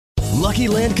Lucky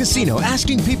Land Casino,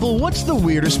 asking people, what's the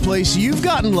weirdest place you've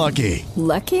gotten lucky?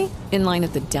 Lucky? In line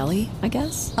at the deli, I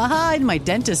guess? Aha, in my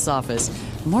dentist's office.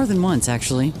 More than once,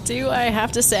 actually. Do I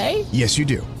have to say? Yes, you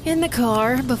do. In the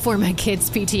car before my kids'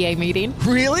 PTA meeting.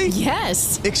 Really?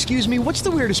 Yes. Excuse me, what's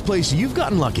the weirdest place you've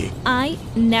gotten lucky? I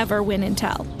never win and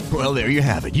tell. Well, there you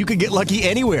have it. You can get lucky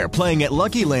anywhere, playing at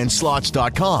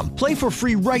LuckyLandSlots.com. Play for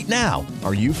free right now.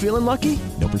 Are you feeling lucky?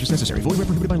 No purchase necessary. Void where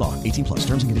prohibited by law. 18 plus.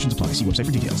 Terms and conditions apply. See website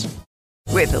for details.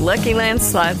 With the Lucky Land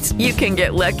Slots, you can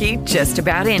get lucky just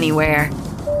about anywhere.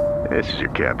 This is your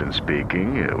captain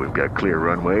speaking. We've got clear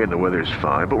runway and the weather's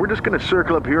fine, but we're just going to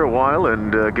circle up here a while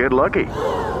and get lucky.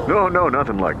 No,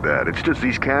 nothing like that. It's just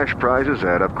these cash prizes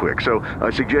add up quick. So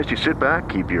I suggest you sit back,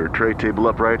 keep your tray table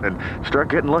upright, and start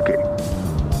getting lucky.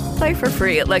 Play for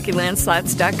free at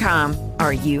LuckyLandSlots.com.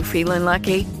 Are you feeling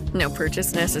lucky? No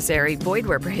purchase necessary. Void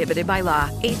where prohibited by law.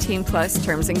 18 plus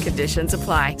terms and conditions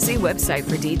apply. See website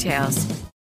for details.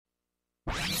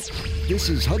 This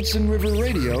is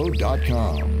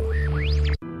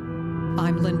HudsonRiverRadio.com.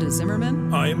 I'm Linda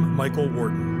Zimmerman. I'm Michael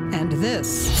Warden. And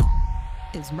this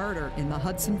is Murder in the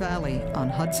Hudson Valley on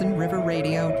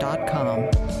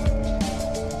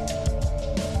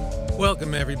HudsonRiverRadio.com.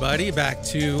 Welcome, everybody, back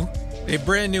to a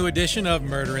brand new edition of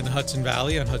Murder in the Hudson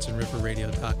Valley on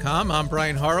HudsonRiverRadio.com. I'm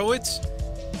Brian Horowitz.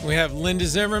 We have Linda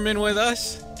Zimmerman with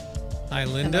us. Hi,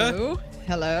 Linda.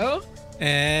 Hello.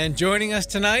 And joining us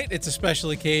tonight, it's a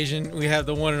special occasion. We have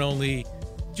the one and only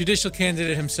judicial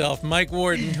candidate himself, Mike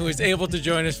Warden, who is able to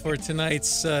join us for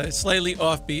tonight's slightly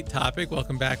offbeat topic.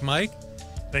 Welcome back, Mike.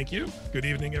 Thank you. Good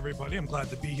evening, everybody. I'm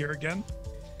glad to be here again.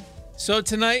 So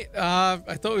tonight,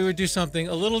 I thought we would do something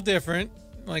a little different.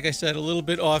 Like I said, a little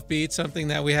bit offbeat, something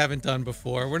that we haven't done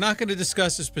before. We're not going to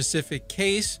discuss a specific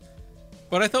case,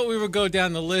 but I thought we would go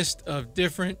down the list of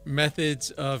different methods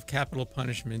of capital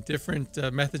punishment, different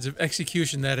methods of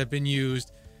execution that have been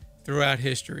used throughout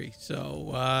history.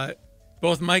 So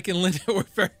both Mike and Linda were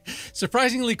very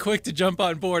surprisingly quick to jump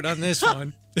on board on this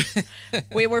one.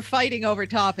 We were fighting over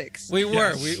topics. We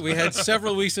were. Yes. We had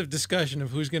several weeks of discussion of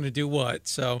who's going to do what.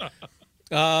 So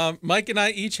Mike and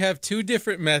I each have two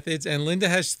different methods, and Linda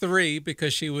has three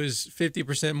because she was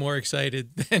 50% more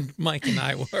excited than Mike and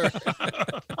I were.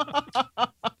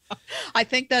 I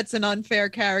think that's an unfair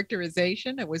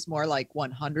characterization. It was more like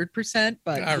 100%.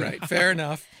 But all right, fair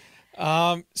enough.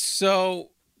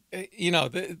 So,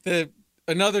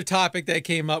 another topic that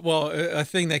came up, a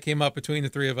thing that came up between the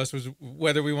three of us was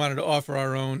whether we wanted to offer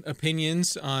our own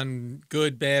opinions on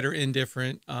good, bad, or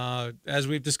indifferent. As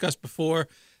we've discussed before,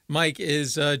 Mike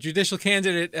is a judicial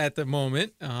candidate at the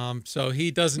moment, so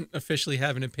he doesn't officially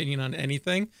have an opinion on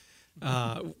anything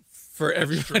for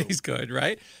everybody's good,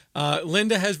 right?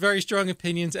 Linda has very strong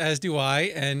opinions, as do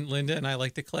I, and Linda and I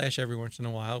like to clash every once in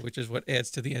a while, which is what adds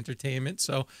to the entertainment.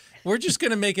 So we're just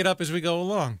going to make it up as we go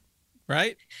along,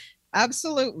 right?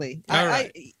 Absolutely. All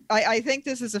right. I think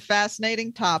this is a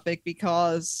fascinating topic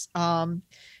because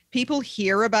people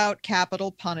hear about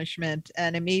capital punishment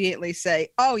and immediately say,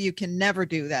 oh, you can never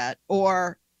do that.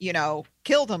 Or,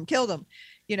 kill them.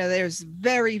 There's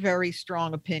very, very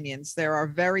strong opinions. There are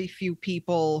very few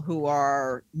people who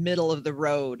are middle of the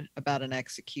road about an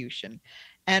execution.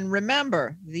 And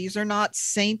remember, these are not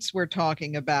saints we're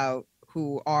talking about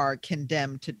who are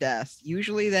condemned to death.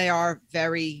 Usually they are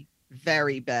very,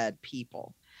 very bad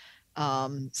people.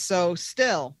 So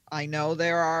still, I know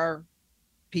there are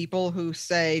people who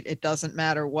say it doesn't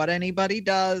matter what anybody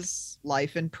does.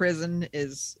 Life in prison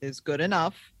is good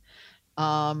enough.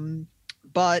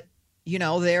 But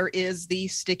there is the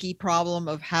sticky problem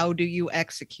of how do you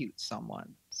execute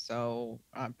someone? So,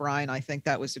 Brian, I think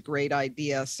that was a great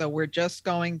idea. So we're just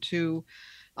going to,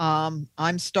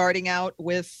 I'm starting out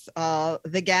with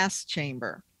the gas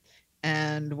chamber.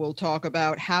 And we'll talk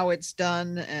about how it's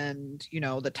done and,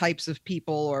 the types of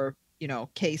people or,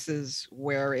 cases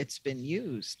where it's been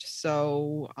used.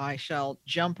 So I shall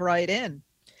jump right in.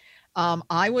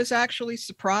 I was actually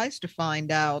surprised to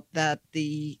find out that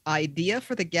the idea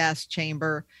for the gas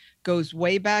chamber goes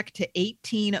way back to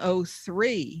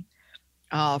 1803.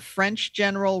 French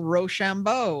General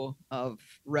Rochambeau of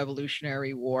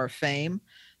Revolutionary War fame,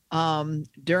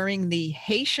 during the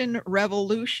Haitian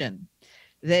Revolution,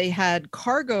 they had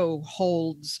cargo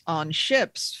holds on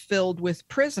ships filled with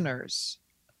prisoners,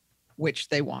 which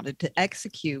they wanted to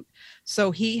execute.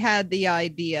 So he had the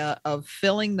idea of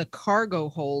filling the cargo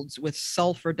holds with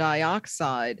sulfur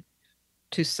dioxide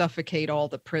to suffocate all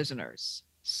the prisoners.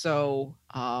 So,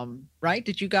 right?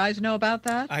 Did you guys know about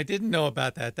that? I didn't know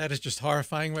about that. That is just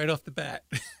horrifying right off the bat.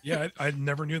 Yeah, I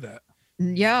never knew that.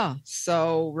 Yeah.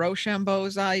 So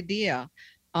Rochambeau's idea.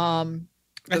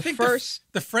 I think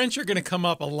the French are going to come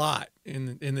up a lot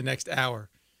in the next hour.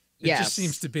 It just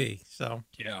seems to be so.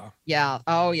 Yeah.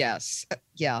 Oh yes.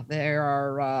 Yeah.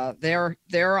 They're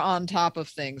on top of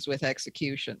things with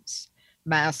executions,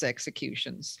 mass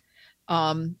executions.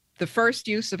 The first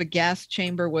use of a gas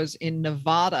chamber was in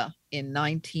Nevada in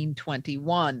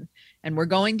 1921, and we're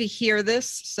going to hear this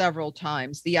several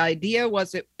times. The idea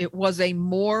was it was a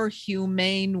more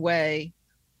humane way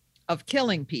of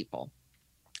killing people,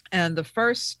 and the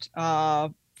first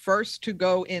to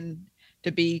go in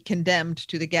to be condemned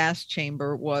to the gas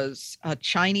chamber was a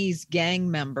Chinese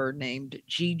gang member named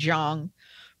Ji Zhang,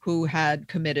 who had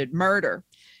committed murder.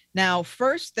 Now,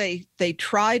 first they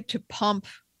tried to pump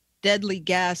deadly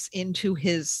gas into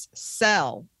his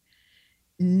cell.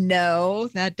 No,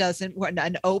 that doesn't work.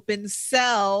 An open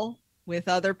cell with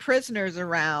other prisoners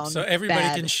around. So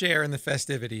everybody can share in the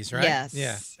festivities, right? Yes.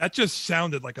 Yeah. That just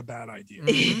sounded like a bad idea.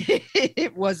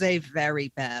 It was a very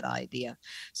bad idea.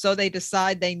 So they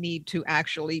decide they need to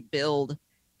actually build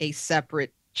a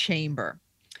separate chamber.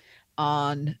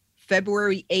 On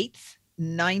February 8th,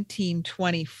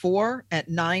 1924 at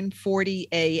 9:40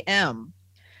 a.m.,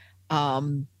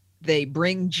 they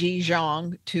bring Ji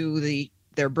Zhang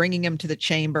they're bringing him to the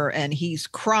chamber, and he's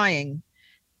crying.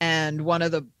 And one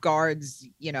of the guards,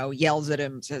 yells at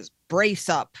him, says, "Brace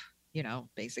up,"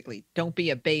 basically, don't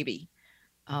be a baby.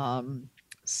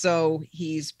 So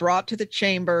he's brought to the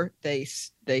chamber. They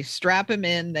strap him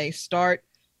in. They start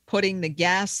putting the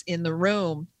gas in the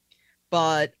room,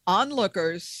 but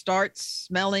onlookers start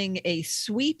smelling a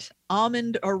sweet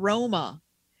almond aroma.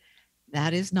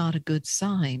 That is not a good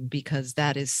sign, because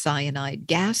that is cyanide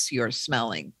gas you're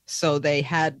smelling. So they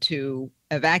had to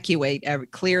evacuate,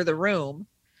 clear the room.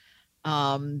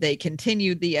 They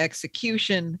continued the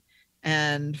execution,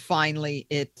 and finally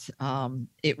it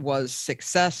was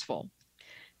successful.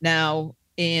 Now,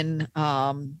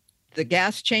 the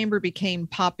gas chamber became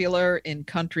popular in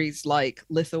countries like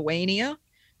Lithuania,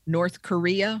 North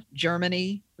Korea,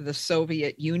 Germany, the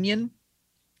Soviet Union.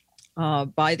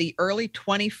 By the early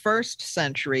 21st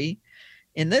century,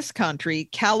 in this country,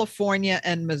 California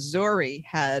and Missouri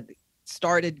had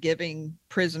started giving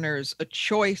prisoners a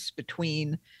choice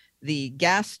between the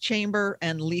gas chamber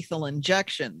and lethal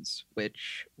injections,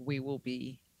 which we will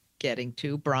be getting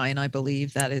to. Brian, I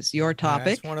believe that is your topic.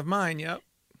 That's one of mine, yep.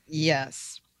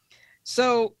 Yes.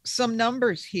 So some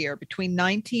numbers here. Between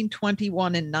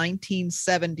 1921 and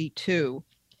 1972,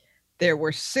 there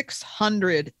were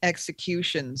 600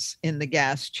 executions in the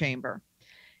gas chamber.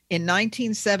 In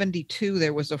 1972,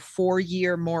 there was a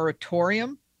 4-year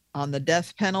moratorium on the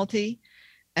death penalty.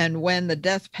 And when the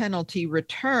death penalty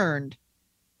returned,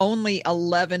 only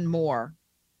 11 more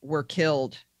were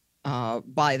killed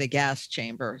by the gas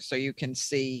chamber. So you can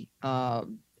see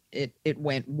it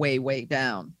went way, way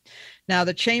down. Now,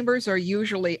 the chambers are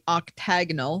usually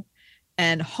octagonal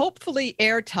and hopefully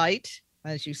airtight,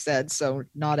 as you said, so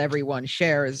not everyone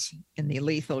shares in the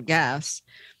lethal gas.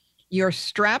 You're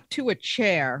strapped to a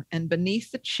chair, and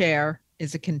beneath the chair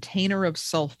is a container of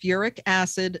sulfuric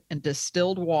acid and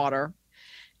distilled water.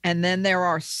 And then there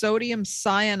are sodium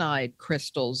cyanide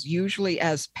crystals, usually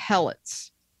as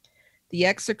pellets. The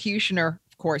executioner,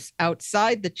 of course,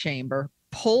 outside the chamber,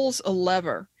 pulls a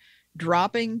lever,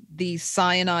 dropping these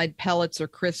cyanide pellets or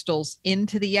crystals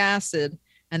into the acid,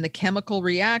 and the chemical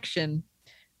reaction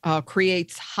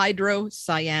creates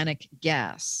hydrocyanic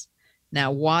gas.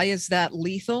 Now, why is that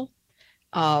lethal?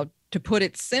 To put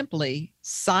it simply,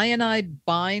 cyanide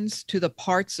binds to the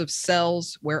parts of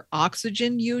cells where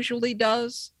oxygen usually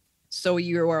does. So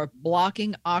you are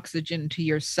blocking oxygen to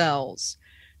your cells.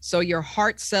 So your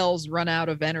heart cells run out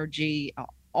of energy.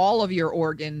 All of your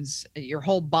organs, your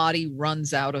whole body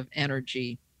runs out of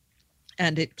energy,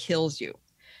 and it kills you.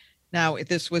 Now,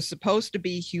 this was supposed to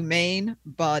be humane,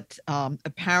 but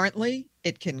apparently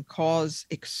it can cause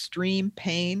extreme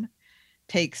pain,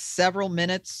 takes several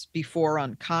minutes before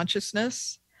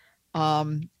unconsciousness.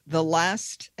 The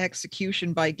last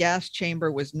execution by gas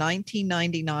chamber was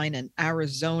 1999 in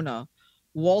Arizona,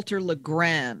 Walter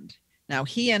LeGrand. Now,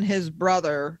 he and his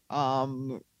brother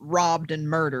robbed and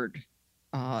murdered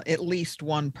at least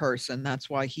one person. That's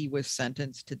why he was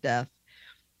sentenced to death.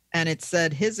 And it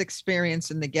said his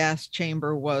experience in the gas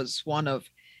chamber was one of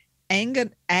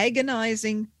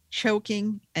agonizing,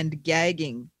 choking, and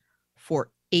gagging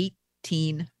for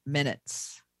 18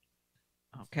 minutes.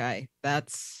 Okay, that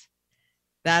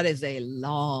is a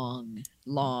long,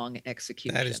 long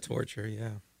execution. That is torture,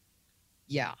 yeah.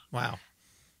 Yeah. Wow.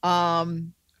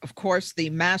 Of course, the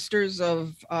masters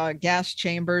of gas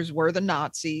chambers were the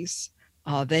Nazis.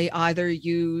 They either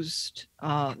used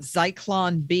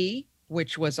Zyklon B,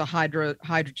 which was a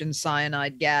hydrogen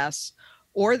cyanide gas,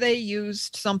 or they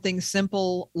used something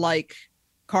simple like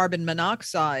carbon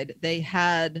monoxide. They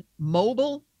had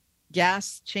mobile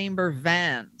gas chamber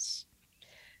vans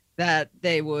that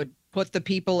they would put the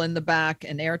people in the back,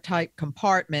 an airtight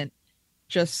compartment,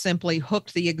 just simply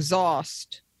hooked the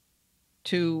exhaust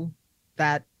to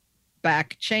that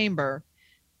back chamber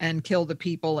and kill the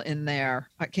people in there.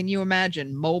 Can you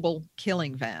imagine mobile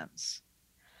killing vans?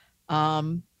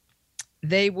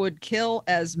 They would kill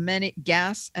as many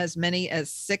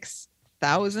as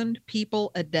 6,000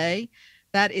 people a day.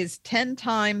 That is 10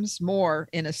 times more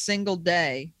in a single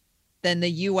day than the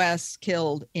U.S.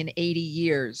 killed in 80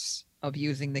 years of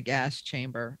using the gas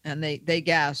chamber. And they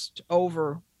gassed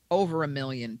over 1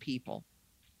 million people.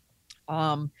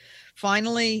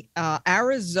 Finally,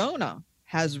 Arizona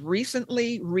has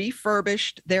recently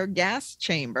refurbished their gas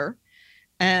chamber,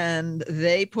 and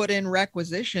they put in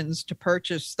requisitions to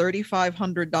purchase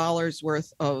 $3,500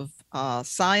 worth of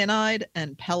cyanide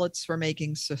and pellets for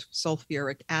making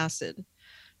sulfuric acid.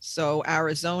 So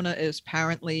Arizona is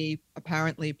apparently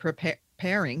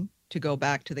preparing to go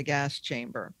back to the gas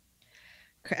chamber.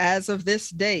 As of this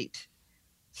date,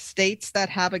 states that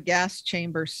have a gas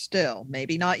chamber still,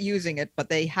 maybe not using it, but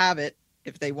they have it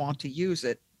if they want to use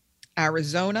it: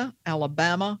 Arizona,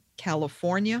 Alabama,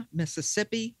 California,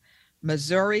 Mississippi,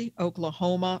 Missouri,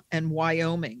 Oklahoma, and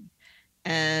Wyoming.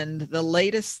 And the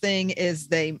latest thing is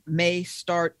they may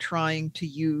start trying to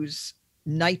use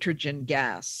nitrogen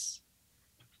gas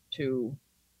to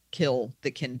kill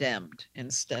the condemned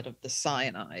instead of the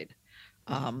cyanide.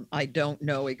 I don't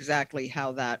know exactly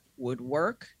how that would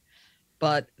work,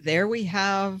 but there we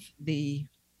have the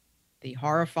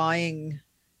horrifying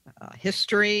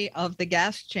history of the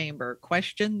gas chamber.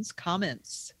 Questions,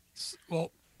 comments?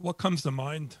 Well, what comes to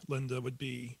mind, Linda, would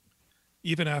be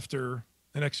even after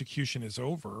an execution is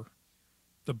over,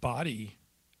 the body,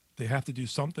 they have to do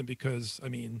something because, I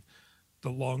mean,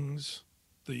 the lungs,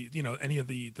 any of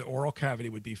the oral cavity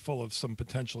would be full of some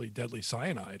potentially deadly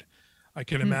cyanide. I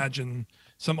can imagine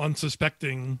some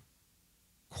unsuspecting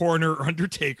coroner or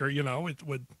undertaker, it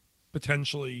would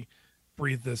potentially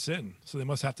breathe this in. So they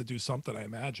must have to do something, I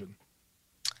imagine.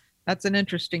 That's an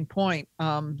interesting point.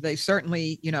 They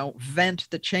certainly, vent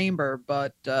the chamber,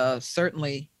 but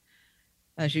certainly,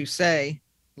 as you say,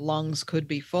 lungs could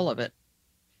be full of it.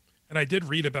 And I did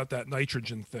read about that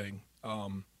nitrogen thing.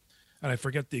 And I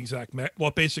forget the exact,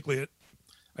 basically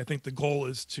I think the goal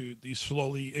is to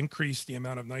slowly increase the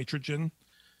amount of nitrogen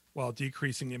while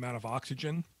decreasing the amount of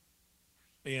oxygen.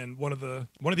 And one of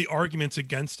the arguments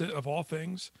against it, of all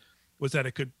things, was that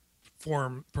it could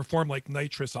perform like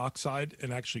nitrous oxide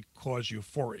and actually cause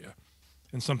euphoria.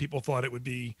 And some people thought it would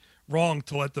be wrong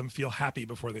to let them feel happy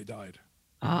before they died.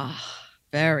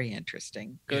 Very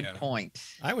interesting. Good point.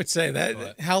 I would say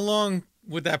that. How long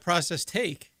would that process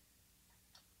take?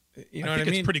 You know I think what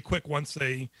I mean? It's pretty quick. Once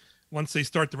they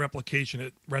start the replication,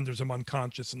 it renders them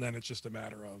unconscious, and then it's just a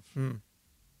matter of.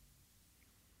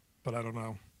 But I don't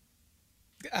know.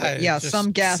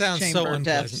 Some gas chamber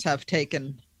deaths have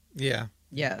taken. Yeah.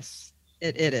 Yes,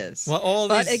 it is. Well, all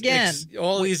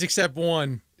these except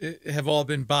one have all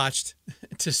been botched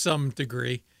to some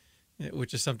degree,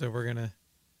 which is something we're gonna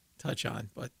touch on.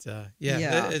 But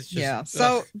it's just,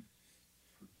 So,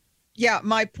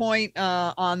 my point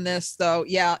on this, though,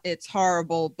 it's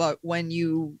horrible. But when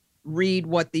you read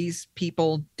what these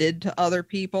people did to other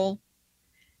people,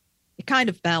 it kind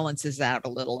of balances out a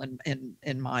little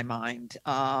in my mind.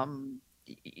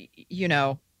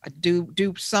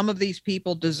 Do some of these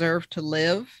people deserve to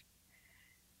live?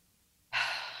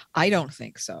 I don't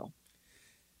think so.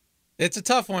 It's a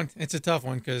tough one.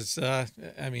 Because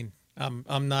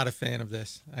I'm not a fan of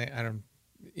this. I don't,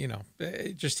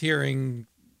 just hearing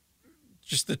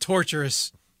just the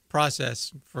torturous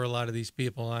process for a lot of these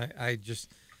people. I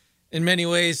just, in many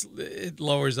ways, it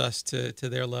lowers us to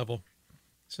their level.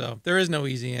 So there is no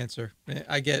easy answer.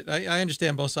 I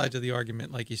understand both sides of the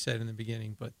argument, like you said in the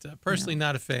beginning, but personally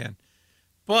not a fan.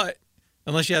 But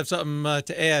unless you have something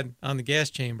to add on the gas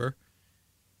chamber.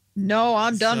 No,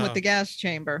 I'm done with the gas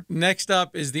chamber. Next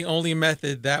up is the only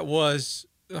method that was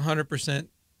 100%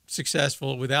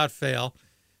 successful without fail,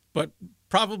 but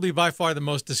probably by far the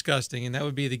most disgusting, and that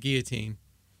would be the guillotine.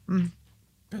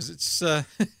 Because it's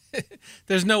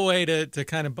there's no way to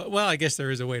kind of, well, I guess there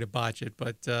is a way to botch it,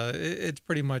 but it's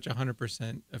pretty much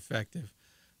 100% effective.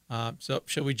 So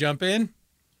shall we jump in?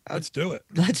 Let's do it.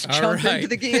 Let's jump into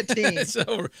the guillotine.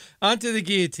 So onto the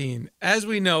guillotine. As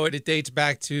we know it dates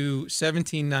back to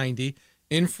 1790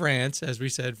 in France. As we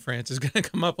said, France is going to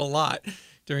come up a lot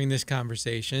during this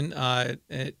conversation.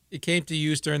 It came to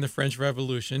use during the French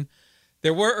Revolution.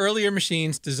 There were earlier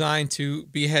machines designed to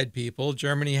behead people.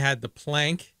 Germany had the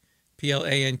plank,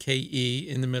 Planke,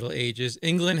 in the Middle Ages.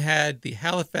 England had the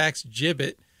Halifax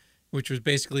gibbet, which was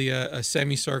basically a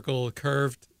semicircle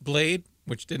curved blade,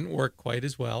 which didn't work quite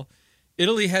as well.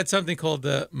 Italy had something called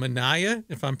the mannaia,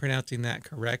 if I'm pronouncing that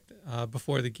correct,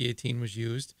 before the guillotine was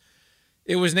used.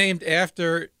 It was named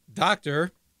after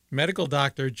medical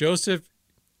doctor Joseph,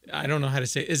 I don't know how to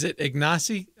say it. Is it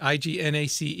Ignace?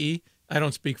 Ignace? I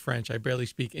don't speak French. I barely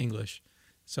speak English.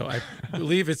 So I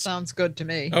believe it's... Sounds good to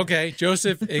me. Okay,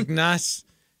 Joseph Ignace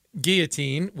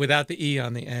Guillotine, without the E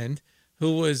on the end,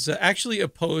 who was actually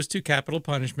opposed to capital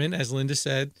punishment, as Linda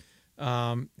said.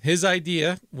 His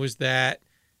idea was that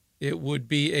it would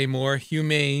be a more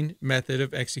humane method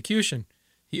of execution.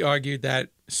 He argued that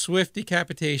swift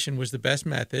decapitation was the best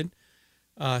method.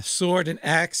 Sword and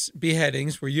axe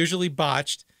beheadings were usually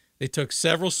botched. They took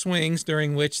several swings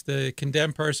during which the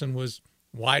condemned person was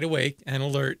wide awake and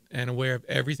alert and aware of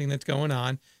everything that's going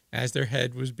on as their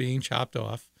head was being chopped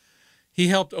off. He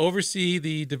helped oversee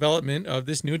the development of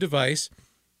this new device,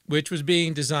 which was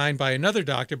being designed by another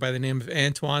doctor by the name of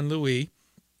Antoine Louis.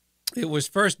 It was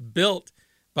first built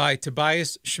by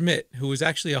Tobias Schmidt, who was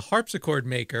actually a harpsichord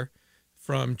maker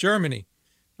from Germany.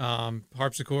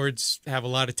 Harpsichords have a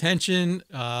lot of tension,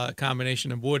 a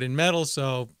combination of wood and metal,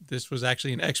 so this was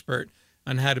actually an expert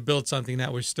on how to build something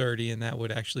that was sturdy and that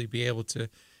would actually be able to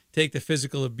take the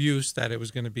physical abuse that it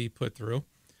was going to be put through.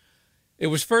 It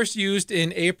was first used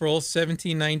in April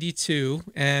 1792,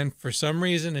 and for some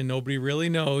reason, and nobody really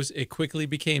knows, it quickly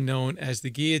became known as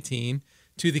the guillotine,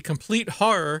 to the complete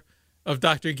horror of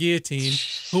Dr. Guillotine,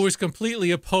 who was completely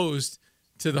opposed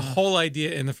to the whole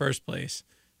idea in the first place.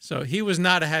 So he was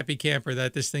not a happy camper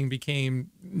that this thing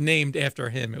became named after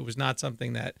him. It was not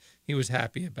something that he was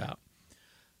happy about.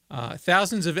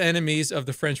 Thousands of enemies of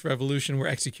the French Revolution were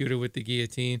executed with the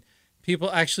guillotine. People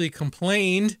actually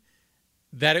complained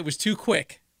that it was too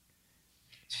quick.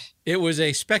 It was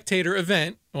a spectator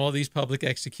event, all these public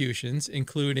executions,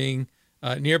 including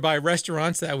nearby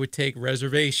restaurants that would take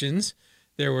reservations.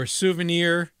 There were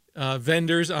souvenir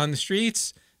vendors on the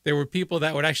streets. There were people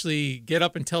that would actually get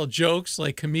up and tell jokes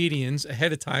like comedians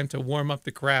ahead of time to warm up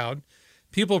the crowd.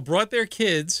 People brought their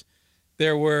kids.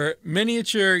 There were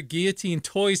miniature guillotine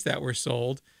toys that were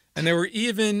sold, and there were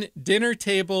even dinner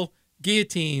table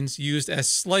guillotines used as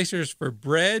slicers for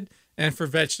bread and for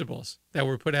vegetables that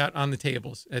were put out on the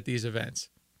tables at these events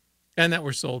and that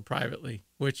were sold privately,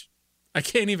 which I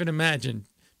can't even imagine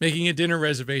making a dinner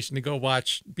reservation to go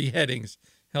watch beheadings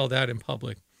held out in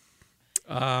public.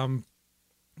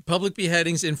 Public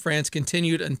beheadings in France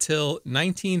continued until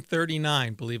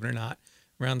 1939, believe it or not,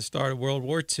 around the start of World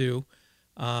War II.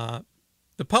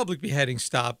 The public beheading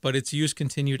stopped, but its use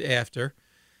continued after.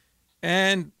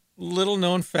 And little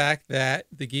known fact that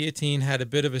the guillotine had a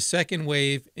bit of a second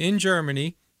wave in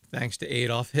Germany, thanks to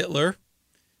Adolf Hitler,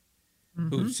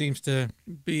 who seems to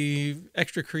be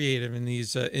extra creative in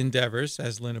these endeavors,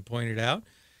 as Linda pointed out.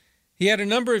 He had a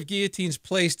number of guillotines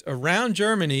placed around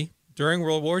Germany during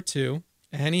World War II,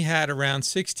 and he had around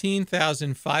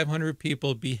 16,500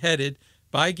 people beheaded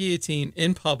by guillotine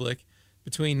in public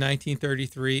between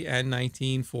 1933 and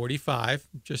 1945,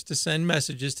 just to send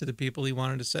messages to the people he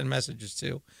wanted to send messages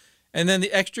to. And then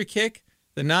the extra kick,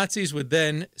 the Nazis would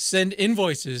then send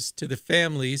invoices to the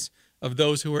families of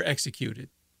those who were executed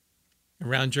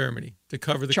around Germany to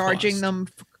cover the Charging cost. them,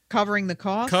 covering the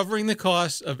cost? Covering the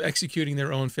cost of executing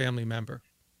their own family member.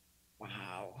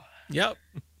 Wow. Yep.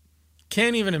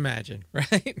 Can't even imagine,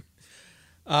 right?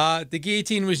 The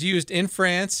guillotine was used in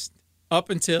France up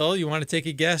until, you want to take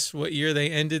a guess what year they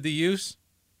ended the use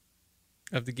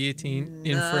of the guillotine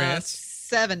in France?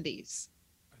 70s.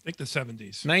 I think the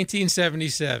 70s.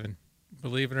 1977,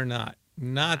 believe it or not.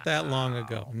 Not that long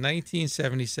ago.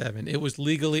 1977. It was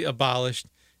legally abolished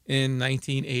in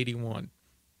 1981.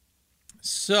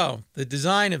 So the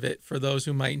design of it, for those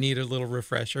who might need a little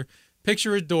refresher,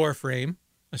 picture a door frame,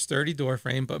 a sturdy door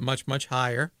frame, but much, much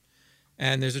higher.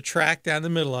 And there's a track down the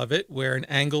middle of it where an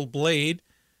angled blade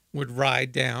would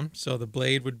ride down. So the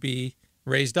blade would be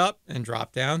raised up and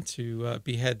drop down to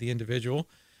behead the individual.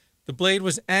 The blade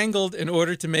was angled in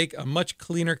order to make a much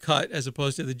cleaner cut as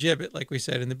opposed to the gibbet, like we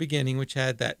said in the beginning, which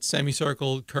had that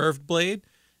semicircle curved blade.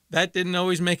 That didn't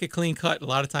always make a clean cut. A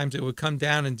lot of times it would come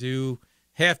down and do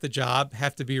half the job,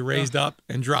 have to be raised up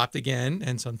and dropped again,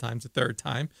 and sometimes a third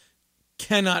time.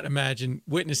 Cannot imagine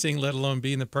witnessing, let alone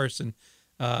being the person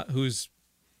who's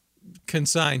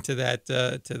consigned to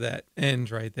that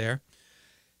end right there.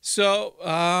 So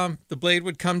the blade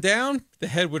would come down, the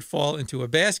head would fall into a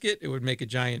basket, it would make a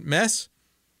giant mess.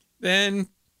 Then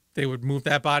they would move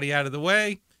that body out of the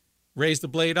way, raise the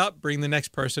blade up, bring the next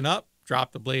person up,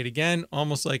 drop the blade again,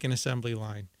 almost like an assembly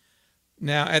line.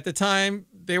 Now, at the time,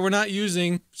 they were not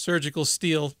using surgical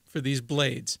steel for these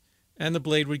blades, and the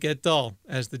blade would get dull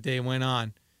as the day went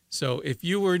on. So if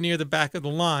you were near the back of the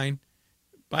line,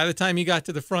 by the time you got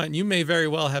to the front, you may very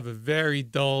well have a very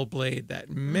dull blade that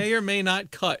may or may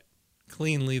not cut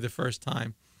cleanly the first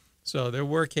time. So there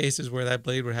were cases where that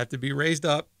blade would have to be raised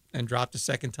up and dropped a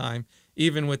second time,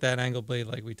 even with that angle blade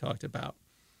like we talked about.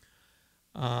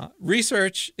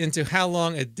 Research into how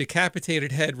long a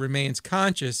decapitated head remains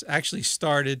conscious actually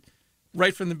started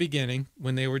right from the beginning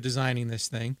when they were designing this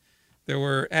thing. There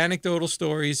were anecdotal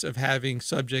stories of having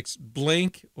subjects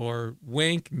blink or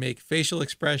wink, make facial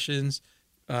expressions,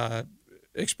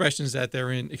 expressions that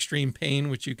they're in extreme pain,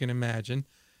 which you can imagine.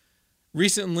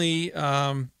 Recently,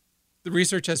 the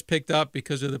research has picked up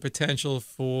because of the potential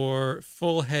for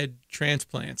full head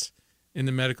transplants in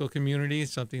the medical community,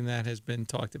 something that has been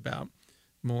talked about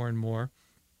more and more.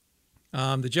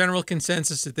 The general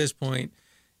consensus at this point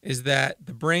is that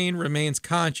the brain remains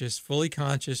conscious, fully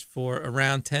conscious, for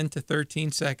around 10 to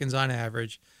 13 seconds on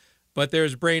average, but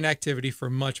there's brain activity for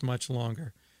much, much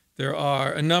longer. There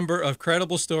are a number of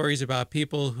credible stories about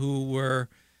people who were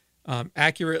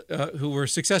who were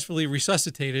successfully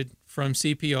resuscitated from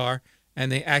CPR,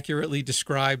 and they accurately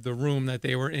described the room that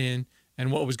they were in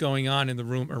and what was going on in the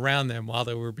room around them while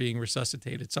they were being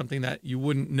resuscitated, something that you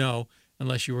wouldn't know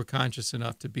unless you were conscious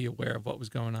enough to be aware of what was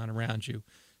going on around you.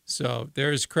 So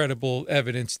there is credible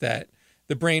evidence that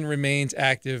the brain remains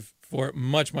active for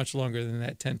much, much longer than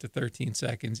that 10 to 13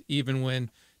 seconds, even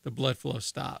when the blood flow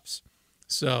stops.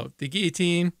 So the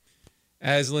guillotine,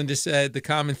 as Linda said, the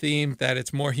common theme that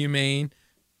it's more humane.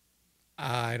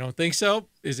 I don't think so.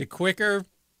 Is it quicker?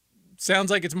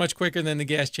 Sounds like it's much quicker than the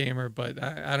gas chamber, but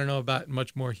I don't know about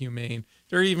much more humane.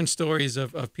 There are even stories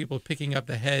of people picking up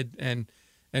the head and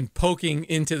poking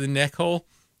into the neck hole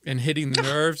and hitting the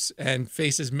nerves, and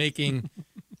faces making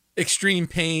extreme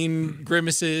pain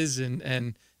grimaces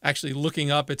and actually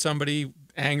looking up at somebody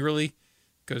angrily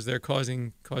because they're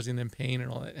causing them pain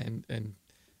and all that, and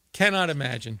cannot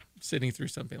imagine sitting through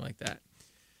something like that.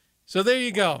 So there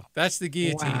you go. That's the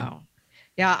guillotine. Wow.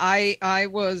 Yeah, I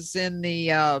was in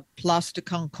the Place de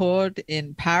Concorde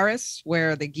in Paris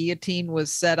where the guillotine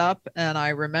was set up, and I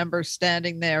remember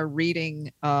standing there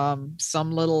reading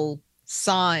some little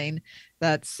sign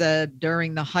that said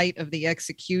during the height of the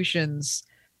executions,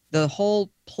 the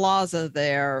whole plaza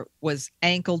there was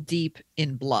ankle deep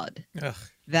in blood. Ugh.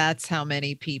 That's how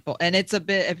many people. And it's a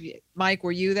bit, Mike,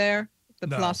 were you there? The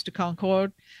No. Place de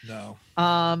Concorde? No.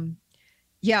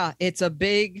 Yeah, it's a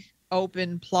big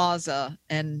open plaza.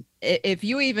 And if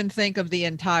you even think of the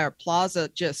entire plaza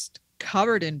just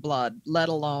covered in blood, let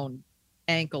alone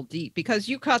ankle deep, because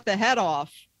you cut the head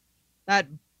off, that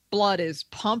blood is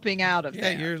pumping out of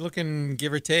there. Yeah, you're looking,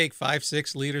 give or take,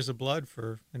 5-6 liters of blood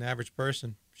for an average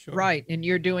person. Sure. Right. And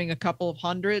you're doing a couple of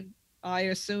hundred, I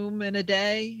assume, in a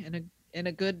day, in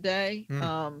a good day.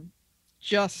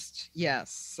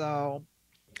 Yes. So,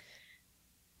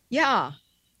 yeah.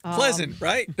 Pleasant,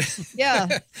 right?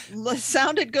 Yeah.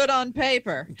 Sounded good on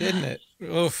paper. Didn't it?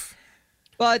 Oof.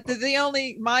 But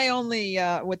my only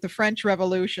with the French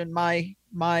Revolution, my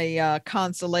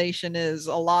consolation is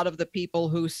a lot of the people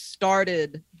who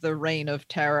started the Reign of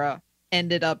Terror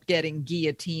ended up getting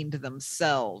guillotined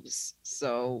themselves.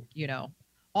 So,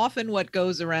 often what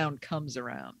goes around comes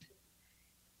around.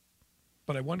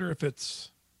 But I wonder if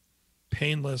it's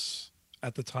painless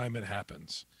at the time it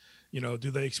happens.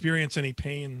 Do they experience any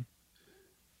pain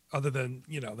other than,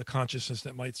 the consciousness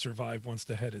that might survive once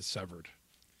the head is severed?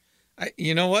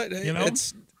 You know what?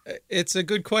 It's a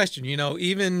good question.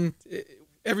 Even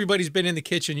everybody's been in the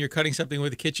kitchen. You're cutting something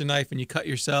with a kitchen knife and you cut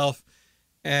yourself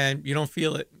and you don't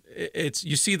feel it.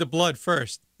 You see the blood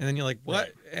first and then you're like, what?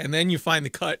 Right. And then you find the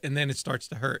cut and then it starts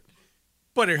to hurt,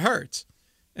 but it hurts.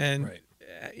 And, right.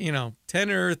 10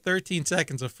 or 13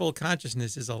 seconds of full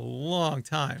consciousness is a long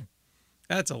time.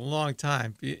 That's a long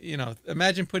time.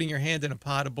 Imagine putting your hand in a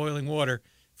pot of boiling water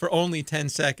for only 10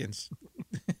 seconds.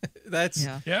 That's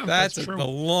true. the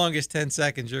longest 10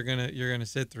 seconds you're gonna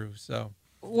sit through. So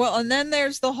well, and then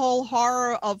there's the whole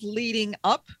horror of leading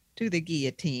up to the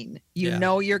guillotine. You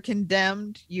know you're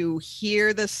condemned. You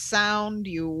hear the sound.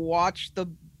 You watch the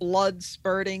blood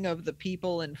spurting of the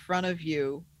people in front of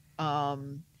you.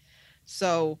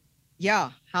 So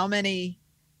yeah, how many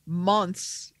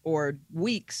months or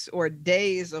weeks or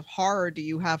days of horror do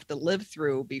you have to live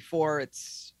through before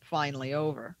it's finally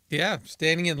over? Yeah,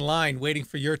 standing in line waiting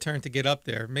for your turn to get up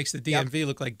there makes the DMV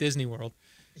look like Disney World.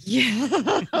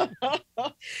 Yeah.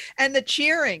 And the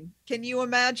cheering. Can you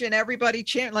imagine everybody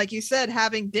cheering? Like you said,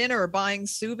 having dinner, buying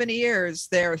souvenirs.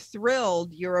 They're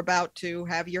thrilled you're about to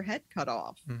have your head cut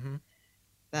off. Mm-hmm.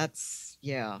 That's,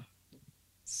 yeah.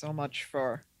 So much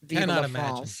for Viva Cannot la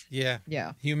imagine. France. Yeah.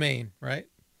 Yeah. Humane, right?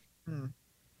 Hmm.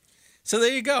 So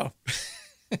there you go.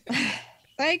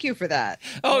 Thank you for that.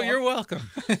 Oh, you're welcome.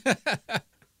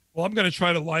 Well, I'm going to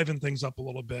try to liven things up a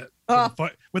little bit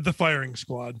with the firing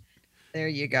squad. There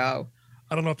you go.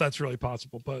 I don't know if that's really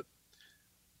possible, but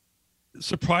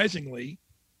surprisingly,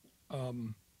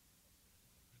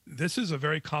 this is a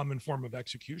very common form of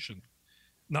execution.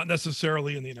 Not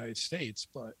necessarily in the United States,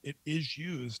 but it is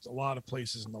used a lot of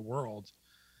places in the world.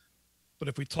 But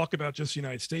if we talk about just the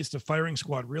United States, the firing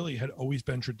squad really had always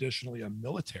been traditionally a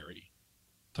military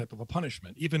type of a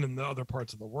punishment. Even in the other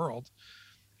parts of the world,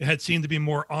 it had seemed to be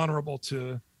more honorable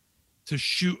to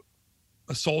shoot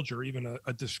a soldier, even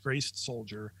a disgraced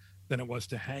soldier, than it was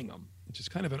to hang them, which is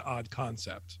kind of an odd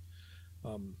concept.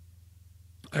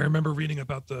 I remember reading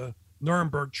about the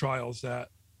Nuremberg trials that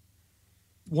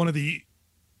one of the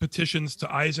petitions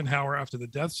to Eisenhower after the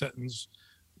death sentence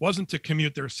wasn't to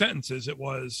commute their sentences. It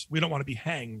was, we don't want to be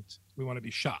hanged. We want to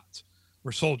be shot.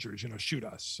 We're soldiers, shoot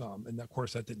us. And of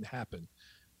course that didn't happen.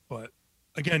 But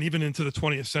again, even into the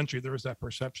 20th century, there was that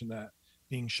perception that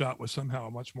being shot was somehow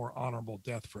a much more honorable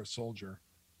death for a soldier.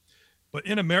 But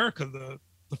in America, the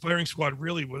firing squad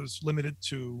really was limited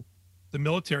to the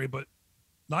military, but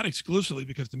not exclusively,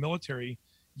 because the military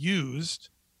used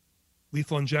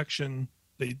lethal injection.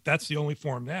 That's the only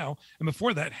form now. And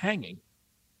before that, hanging.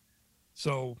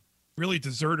 So really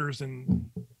deserters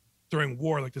during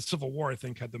war, like the Civil War, I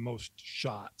think had the most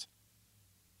shot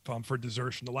for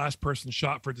desertion. The last person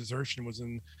shot for desertion was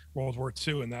in World War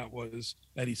II, and that was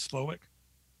Eddie Slowick.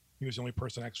 He was the only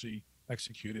person actually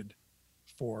executed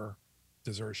for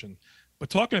desertion. But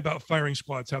talking about firing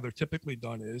squads, how they're typically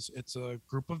done is it's a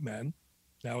group of men.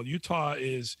 Now, Utah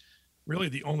is really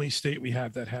the only state we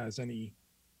have that has any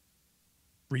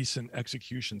recent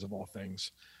executions of all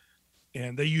things.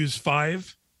 And they use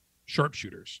 5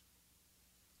 sharpshooters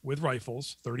with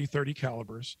rifles, 30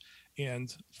 calibers.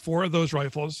 And 4 of those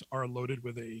rifles are loaded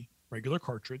with a regular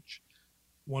cartridge.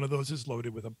 One of those is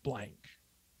loaded with a blank.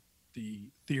 The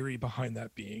theory behind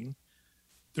that being,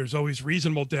 there's always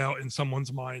reasonable doubt in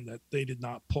someone's mind that they did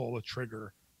not pull a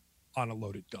trigger on a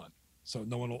loaded gun. So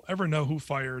no one will ever know who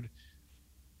fired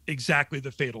exactly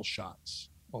the fatal shots.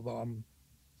 Although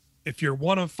if you're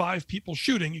one of 5 people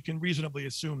shooting, you can reasonably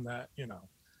assume that,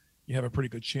 you have a pretty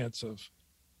good chance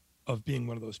of being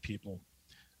one of those people.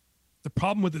 The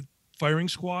problem with the firing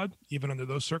squad, even under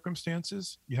those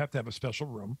circumstances, you have to have a special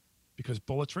room because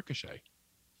bullets ricochet.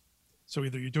 So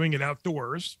either you're doing it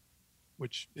outdoors,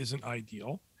 which isn't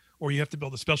ideal, or you have to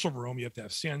build a special room. You have to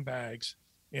have sandbags.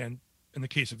 And in the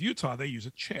case of Utah, they use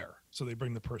a chair. So they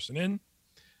bring the person in.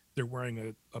 They're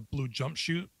wearing a blue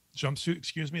jumpsuit.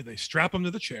 They strap them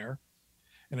to the chair,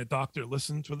 and a doctor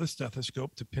listens with a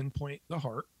stethoscope to pinpoint the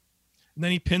heart. And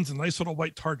then he pins a nice little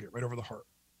white target right over the heart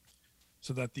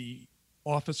so that the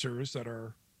officers that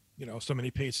are, so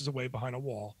many paces away behind a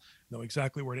wall know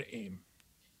exactly where to aim.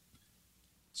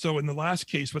 So in the last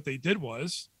case, what they did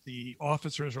was the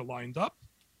officers are lined up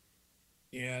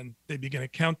and they begin a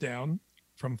countdown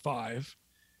from 5.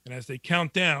 And as they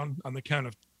count down, on the count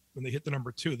of when they hit the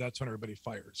number 2, that's when everybody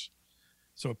fires.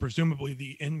 So presumably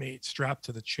the inmate strapped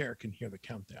to the chair can hear the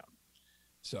countdown.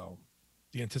 So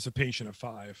the anticipation of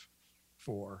 5,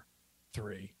 4,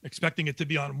 3, expecting it to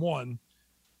be on 1,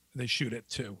 they shoot at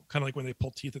 2. Kind of like when they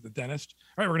pull teeth at the dentist.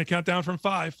 All right, we're going to count down from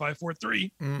 5, 5, 4,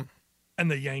 3,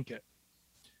 and they yank it.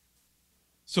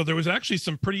 So there was actually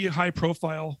some pretty high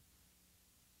profile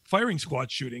firing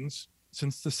squad shootings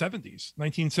since the 70s.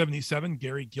 1977,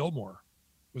 Gary Gilmore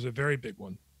was a very big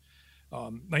one.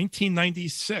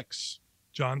 1996,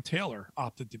 John Taylor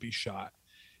opted to be shot.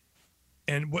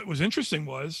 And what was interesting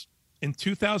was in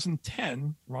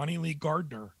 2010, Ronnie Lee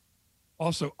Gardner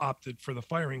also opted for the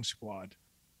firing squad.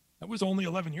 That was only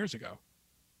 11 years ago.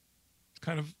 It's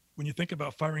kind of, when you think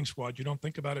about firing squad, you don't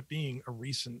think about it being a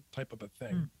recent type of a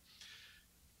thing.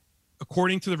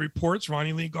 According to the reports,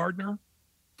 Ronnie Lee Gardner,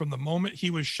 from the moment he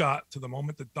was shot to the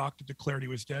moment the doctor declared he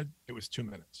was dead, it was 2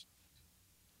 minutes.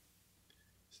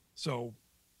 So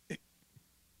it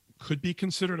could be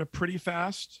considered a pretty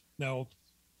fast. Now,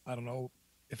 I don't know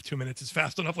if 2 minutes is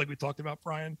fast enough, like we talked about,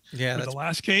 Brian. Yeah, for the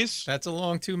last case. That's a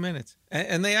long 2 minutes.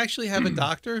 And they actually have a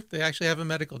doctor. They actually have a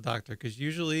medical doctor, because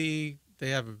usually they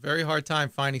have a very hard time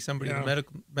finding somebody in the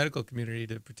medical community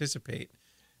to participate.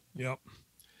 Yep.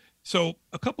 So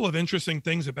a couple of interesting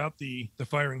things about the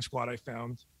firing squad I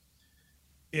found.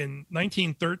 In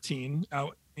 1913,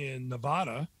 out in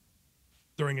Nevada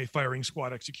during a firing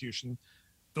squad execution.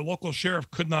 The local sheriff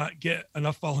could not get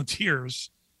enough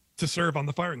volunteers to serve on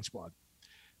the firing squad.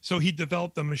 So he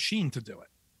developed a machine to do it.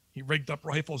 He rigged up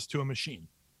rifles to a machine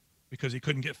because he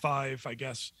couldn't get 5, I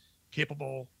guess,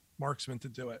 capable marksmen to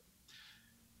do it.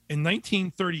 In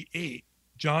 1938,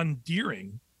 John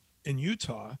Deering in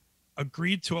Utah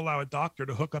agreed to allow a doctor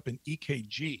to hook up an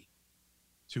EKG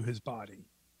to his body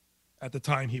at the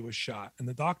time he was shot. And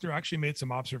the doctor actually made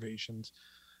some observations.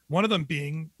 One of them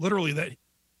being literally that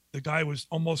the guy was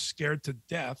almost scared to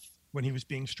death when he was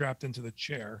being strapped into the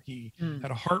chair. He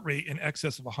had a heart rate in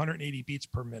excess of 180 beats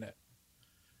per minute.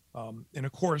 And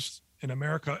of course, in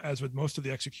America, as with most of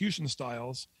the execution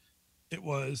styles, it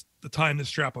was the time to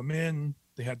strap them in.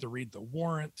 They had to read the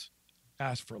warrant,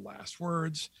 ask for last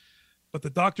words. But the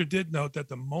doctor did note that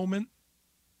the moment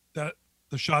that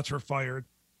the shots were fired,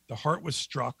 the heart was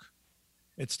struck.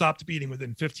 It stopped beating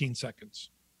within 15 seconds.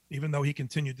 Even though he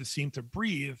continued to seem to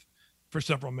breathe for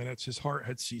several minutes, his heart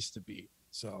had ceased to beat.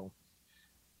 So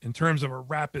in terms of a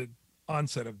rapid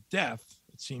onset of death,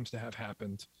 it seems to have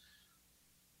happened.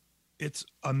 It's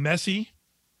a messy,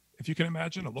 if you can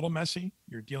imagine, a little messy.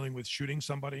 You're dealing with shooting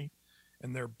somebody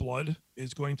and their blood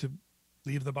is going to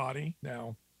leave the body.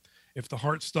 Now, if the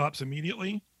heart stops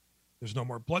immediately, there's no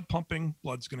more blood pumping.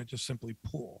 Blood's going to just simply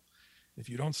pool. If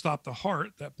you don't stop the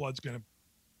heart, that blood's going to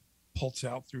pulse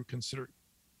out through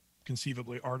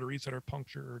conceivably arteries that are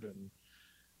punctured, and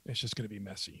it's just going to be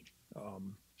messy.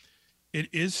 It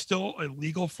is still a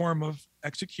legal form of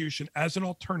execution as an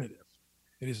alternative.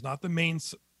 It is not the main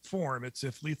form. It's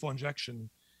if lethal injection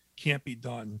can't be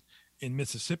done in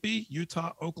Mississippi,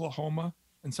 Utah, Oklahoma,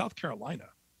 and South Carolina,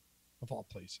 of all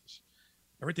places.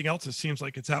 Everything else, it seems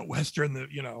like it's out western,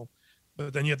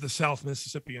 but then you have the South,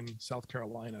 Mississippi, and South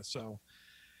Carolina. So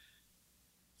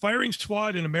firing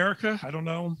squad in America, I don't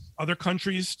know. Other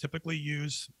countries typically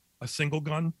use a single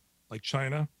gun, like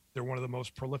China. They're one of the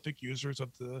most prolific users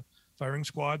of the firing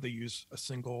squad. They use a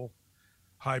single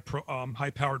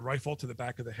high-powered rifle to the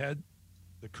back of the head,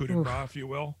 the coup de grace, if you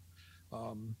will.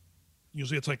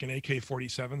 Usually it's like an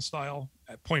AK-47 style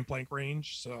at point-blank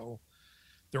range. So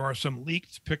there are some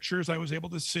leaked pictures I was able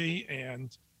to see,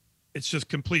 and it's just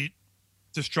complete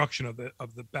destruction of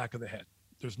the back of the head.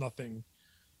 There's nothing,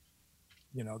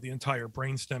 the entire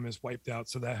brainstem is wiped out.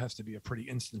 So that has to be a pretty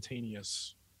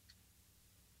instantaneous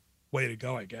way to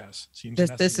go, I guess. Seems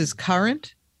this is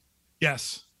current?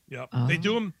 Yes. Yep. Oh. They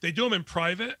do them in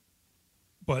private,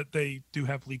 but they do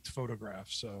have leaked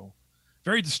photographs. So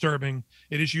very disturbing.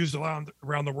 It is used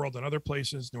around the world in other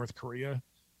places. North Korea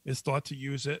is thought to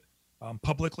use it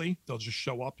publicly. They'll just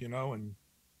show up, and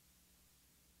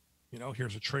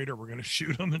here's a traitor. We're going to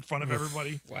shoot him in front of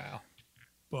everybody. Wow.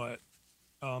 But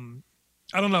I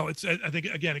don't know. I think,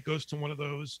 again, it goes to one of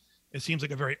those, it seems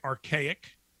like a very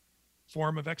archaic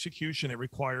form of execution. It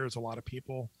requires a lot of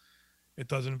people. It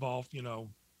does involve,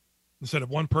 instead of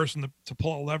one person to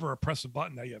pull a lever or press a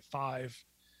button, now you have 5.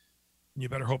 And you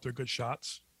better hope they're good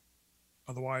shots.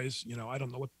 Otherwise, I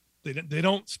don't know what they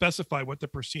don't specify what the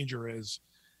procedure is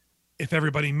if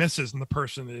everybody misses and the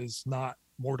person is not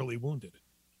mortally wounded.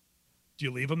 Do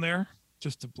you leave them there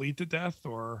just to bleed to death,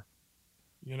 or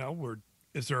or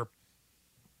is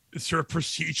there a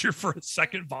procedure for a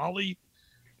second volley?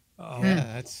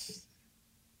 Yeah,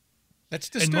 that's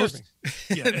disturbing.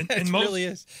 And most really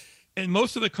is. In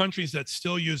most of the countries that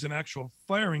still use an actual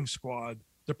firing squad,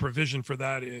 the provision for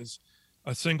that is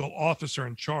a single officer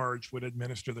in charge would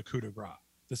administer the coup de grace,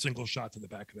 the single shot to the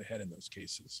back of the head in those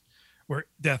cases, where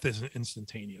death isn't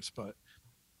instantaneous. But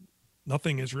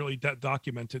nothing is really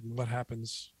documented in what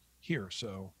happens here.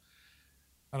 So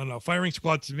I don't know. Firing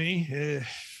squad to me,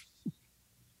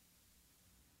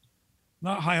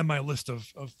 not high on my list of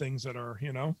things that are,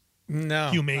 no,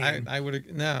 humane. I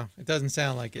would. No, it doesn't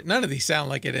sound like it. None of these sound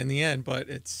like it in the end, but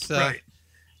it's right.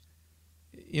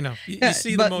 You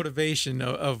see the motivation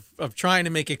of trying to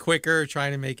make it quicker,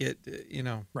 trying to make it,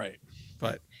 right.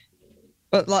 But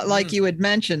like you had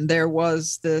mentioned, there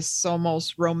was this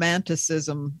almost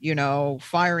romanticism,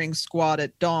 firing squad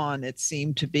at dawn. It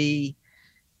seemed to be,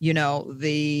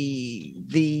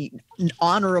 the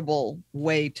honorable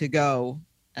way to go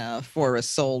for a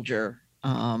soldier.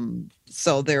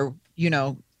 So there,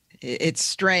 it's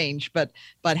strange, but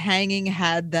hanging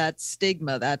had that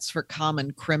stigma. That's for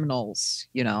common criminals.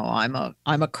 I'm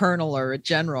a colonel or a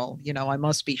general, I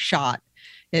must be shot.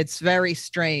 It's very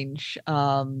strange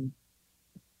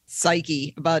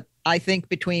psyche, but I think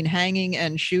between hanging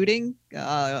and shooting,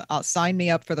 sign me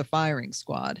up for the firing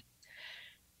squad.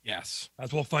 Yes,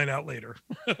 as we'll find out later.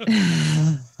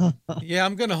 Yeah,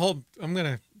 I'm gonna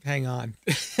hang on.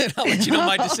 And I'll let you know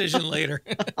my decision later.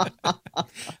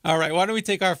 All right. Why don't we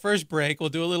take our first break? We'll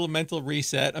do a little mental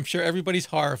reset. I'm sure everybody's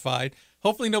horrified.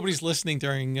 Hopefully nobody's listening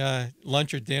during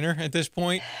lunch or dinner at this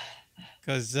point,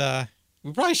 because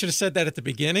we probably should have said that at the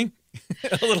beginning.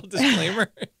 A little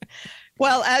disclaimer.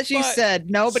 Well, as you said,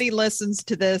 nobody listens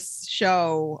to this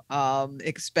show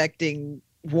expecting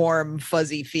warm,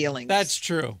 fuzzy feelings. That's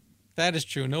true. That is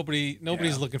true.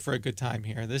 Nobody's looking for a good time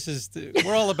here.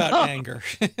 We're all about anger.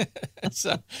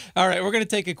 So, all right, we're going to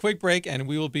take a quick break, and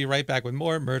we will be right back with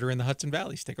more Murder in the Hudson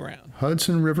Valley. Stick around.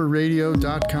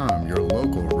 HudsonRiverRadio.com, your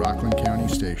local Rockland County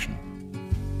station.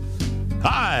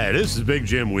 Hi, this is Big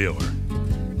Jim Wheeler.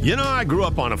 You know, I grew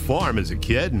up on a farm as a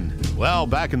kid, and, well,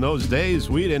 back in those days,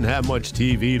 we didn't have much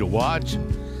TV to watch.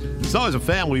 So as a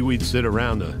family, we'd sit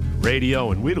around the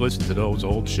radio and we'd listen to those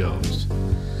old shows.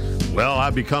 Well,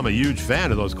 I've become a huge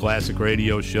fan of those classic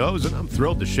radio shows, and I'm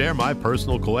thrilled to share my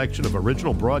personal collection of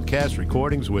original broadcast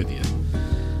recordings with you.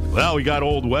 Well, we got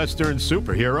old westerns,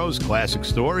 superheroes, classic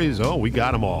stories, we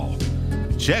got them all.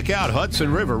 Check out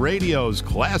Hudson River Radio's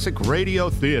Classic Radio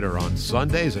Theater on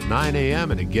Sundays at 9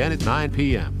 a.m. and again at 9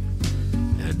 p.m.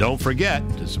 And don't forget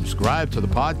to subscribe to the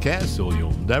podcast so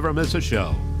you'll never miss a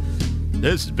show.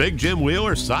 This is Big Jim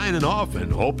Wheeler signing off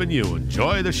and hoping you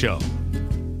enjoy the show.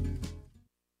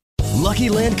 Lucky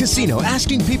Land Casino,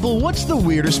 asking people, what's the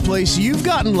weirdest place you've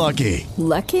gotten lucky?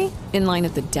 Lucky? In line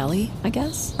at the deli, I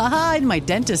guess? Aha, in my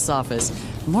dentist's office.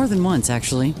 More than once,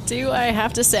 actually. Do I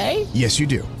have to say? Yes, you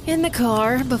do. In the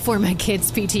car before my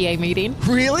kids' PTA meeting.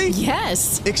 Really?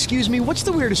 Yes. Excuse me, what's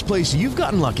the weirdest place you've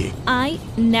gotten lucky? I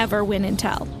never win and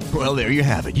tell. Well, there you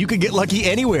have it. You can get lucky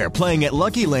anywhere, playing at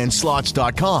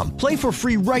LuckyLandSlots.com. Play for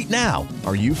free right now.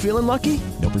 Are you feeling lucky?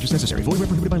 No purchase necessary. Void where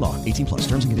prohibited by law. 18+.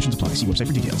 Terms and conditions apply. See website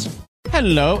for details.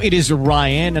 Hello, it is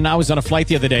Ryan, and I was on a flight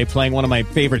the other day playing one of my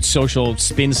favorite social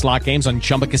spin slot games on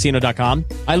ChumbaCasino.com.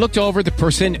 I looked over the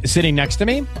person sitting next to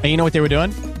me, and you know what they were doing?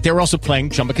 They were also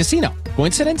playing Chumba Casino.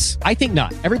 Coincidence? I think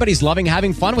not. Everybody's loving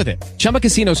having fun with it. Chumba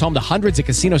Casino is home to hundreds of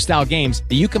casino-style games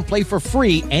that you can play for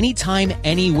free anytime,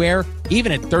 anywhere,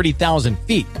 even at 30,000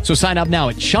 feet. So sign up now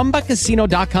at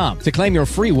ChumbaCasino.com to claim your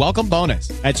free welcome bonus.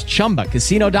 That's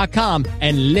ChumbaCasino.com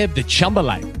and live the Chumba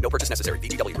life. No purchase necessary.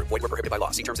 VGW. Void where prohibited by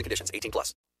law. See terms and conditions.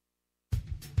 18+.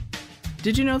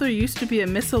 Did you know there used to be a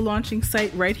missile launching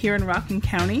site right here in Rockland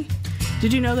County?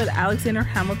 Did you know that Alexander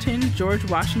Hamilton, George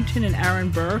Washington, and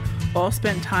Aaron Burr all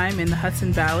spent time in the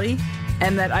Hudson Valley?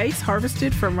 And that ice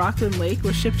harvested from Rockland Lake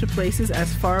was shipped to places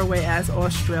as far away as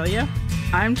Australia?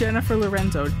 I'm Jennifer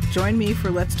Lorenzo. Join me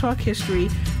for Let's Talk History,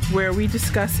 where we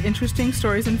discuss interesting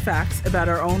stories and facts about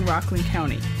our own Rockland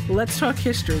County. Let's Talk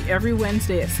History every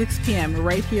Wednesday at 6 p.m.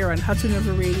 right here on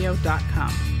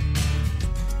HudsonRiverRadio.com.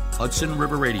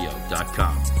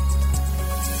 HudsonRiverRadio.com.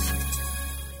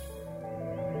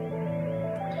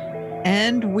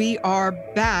 And we are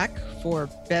back, for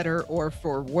better or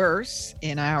for worse,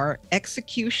 in our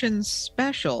execution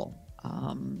special.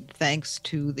 Thanks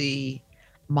to the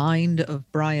mind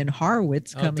of Brian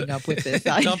Harwitz coming up with this.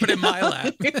 Dump it in my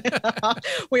lap.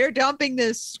 We're dumping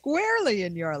this squarely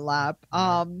in your lap.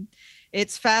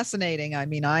 It's fascinating. I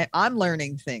mean, I'm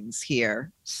learning things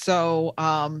here. So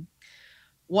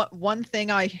one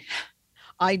thing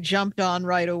I jumped on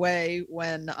right away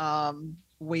when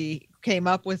we came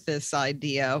up with this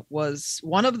idea was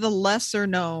one of the lesser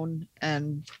known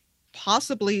and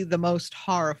possibly the most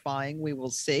horrifying, we will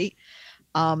see,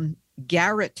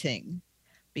 garroting,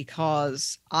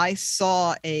 because I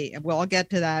saw I'll get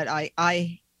to that.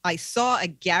 I saw a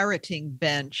garroting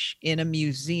bench in a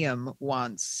museum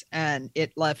once, and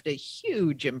it left a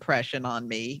huge impression on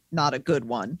me, not a good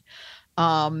one.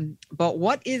 But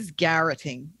what is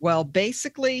garroting? Well,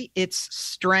 basically it's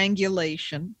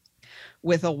strangulation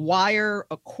with a wire,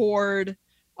 a cord,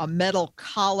 a metal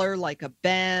collar like a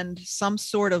band, some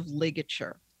sort of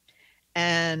ligature.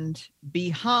 And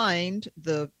behind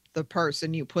the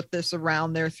person, you put this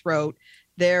around their throat,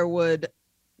 the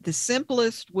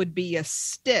simplest would be a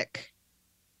stick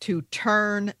to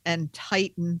turn and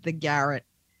tighten the garrote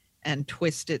and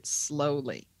twist it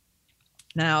slowly.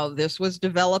 Now, this was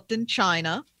developed in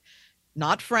China,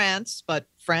 not France, but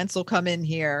France will come in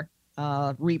here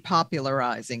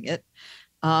repopularizing it.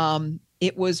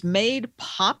 It was made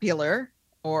popular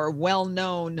or well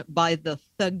known by the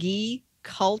Thuggee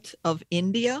cult of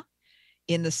India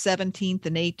in the 17th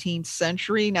and 18th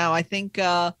century. Now, I think,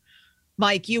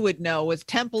 Mike, you would know, with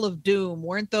Temple of Doom,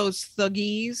 weren't those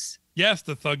Thuggees? Yes,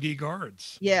 the Thuggee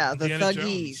guards. Yeah, the Indiana Thuggees.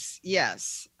 Jones.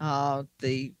 Yes.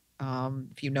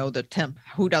 If you know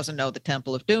who doesn't know the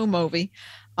Temple of Doom movie?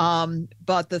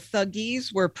 But the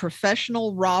Thuggee were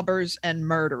professional robbers and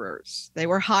murderers. They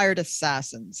were hired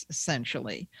assassins,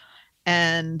 essentially.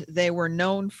 And they were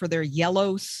known for their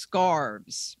yellow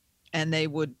scarves. And they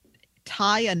would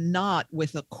tie a knot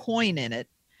with a coin in it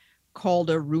called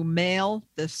a rumail,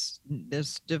 this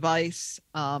device,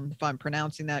 if I'm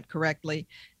pronouncing that correctly.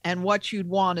 And what you'd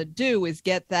want to do is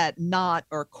get that knot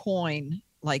or coin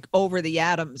like over the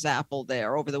Adam's apple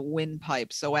there, over the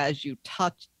windpipe. So as you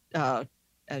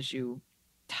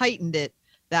tightened it,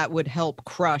 that would help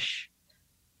crush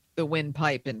the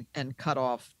windpipe and cut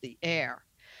off the air.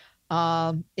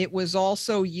 It was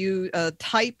also a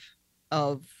type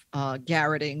of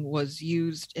garroting was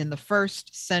used in the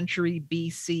 1st century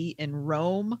BC in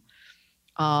Rome.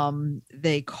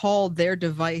 They called their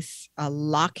device a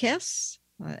laches,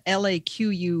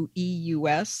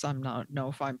 Laqueus. I'm not know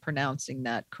if I'm pronouncing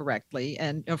that correctly.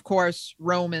 And of course,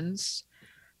 Romans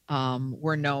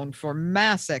were known for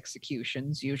mass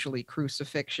executions, usually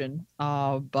crucifixion,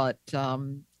 but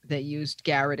they used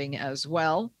garroting as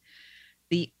well.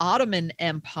 The Ottoman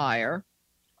Empire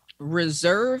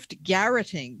reserved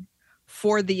garroting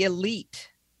for the elite,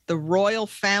 the royal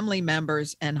family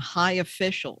members, and high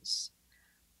officials.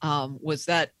 Was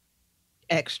that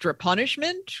extra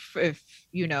punishment if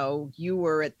you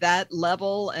were at that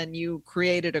level and you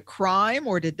created a crime,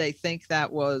 or did they think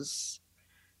that was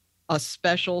a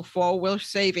special we're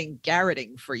saving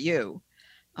garroting for you?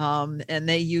 And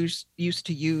they used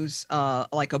to use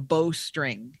like a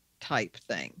bowstring type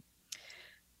thing.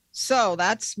 So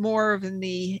that's more of in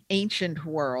the ancient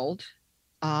world.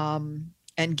 And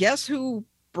guess who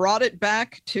brought it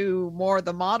back to more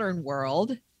the modern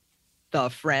world? The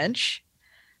French.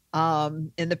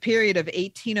 In the period of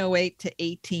 1808 to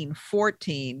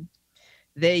 1814,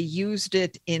 they used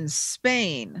it in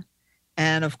Spain.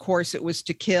 And of course, it was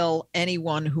to kill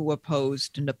anyone who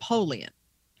opposed Napoleon.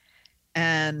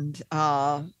 And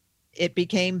it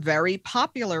became very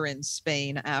popular in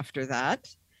Spain after that.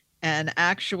 And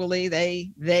actually,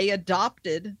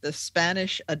 the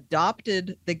Spanish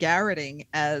adopted the garroting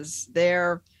as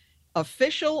their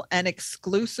official and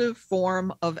exclusive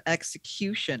form of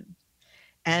execution.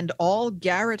 And all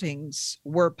garrotings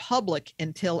were public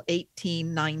until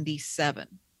 1897.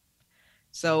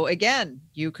 So again,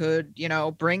 you could,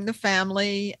 bring the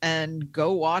family and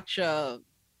go watch a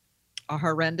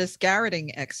horrendous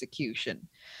garroting execution.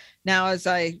 Now, as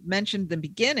I mentioned in the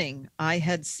beginning, I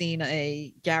had seen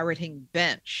a garroting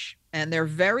bench, and they're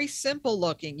very simple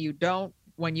looking.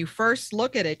 When you first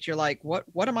look at it, you're like,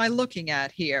 what am I looking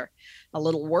at here? A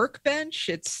little workbench.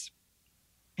 It's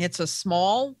a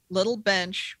small little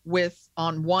bench with,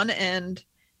 on one end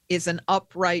is an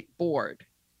upright board,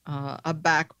 a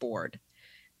backboard.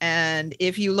 And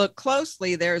if you look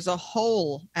closely, there's a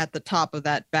hole at the top of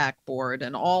that backboard,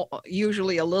 and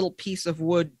usually a little piece of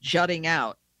wood jutting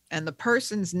out. And the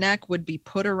person's neck would be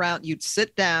put around. You'd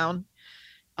sit down,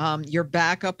 your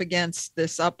back up against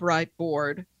this upright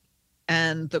board,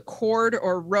 and the cord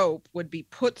or rope would be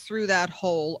put through that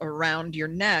hole around your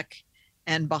neck.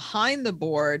 And behind the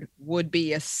board would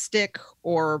be a stick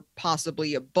or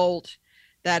possibly a bolt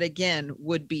that, again,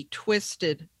 would be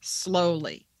twisted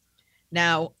slowly.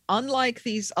 Now, unlike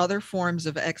these other forms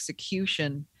of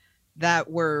execution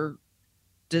that were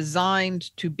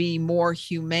designed to be more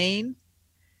humane,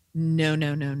 no.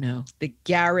 The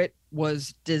garrote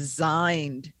was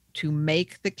designed to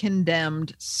make the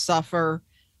condemned suffer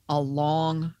a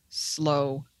long,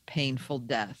 slow, painful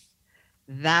death.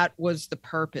 That was the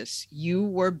purpose. You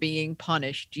were being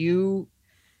punished. You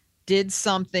did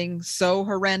something so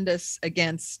horrendous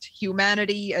against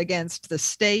humanity, against the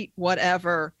state,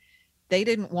 whatever. They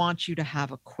didn't want you to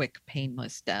have a quick,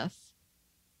 painless death.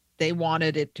 They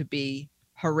wanted it to be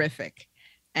horrific.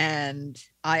 And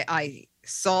I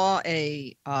saw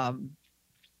a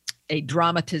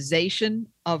dramatization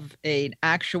of an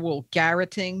actual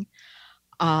garroting.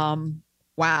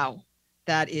 Wow,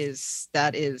 that is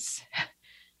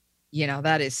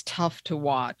tough to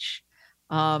watch.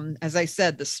 As I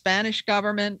said, the Spanish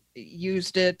government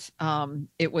used it.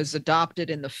 It was adopted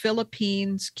in the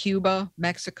Philippines, Cuba,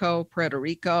 Mexico, Puerto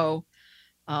Rico.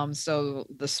 So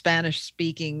the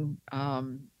Spanish-speaking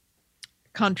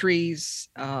countries,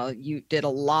 you did a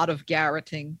lot of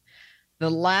garroting. The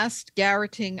last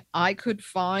garroting I could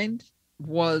find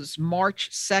was March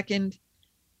 2nd,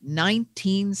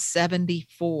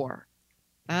 1974.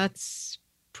 That's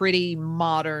pretty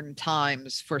modern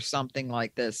times for something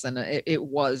like this, and it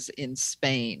was in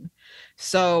Spain.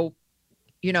 So,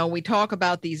 we talk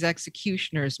about these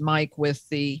executioners, Mike, with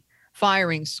the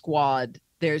firing squad.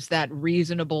 There's that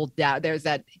reasonable doubt. There's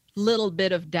that little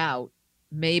bit of doubt,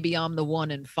 maybe I'm the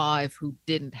 1 in 5 who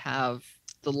didn't have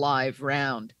the live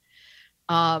round.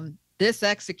 This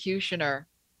executioner,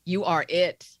 you are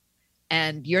it.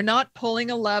 And you're not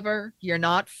pulling a lever. You're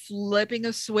not flipping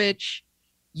a switch.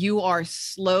 You are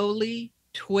slowly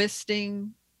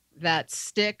twisting that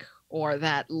stick or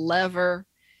that lever.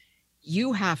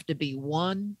 You have to be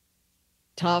one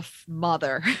tough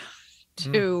mother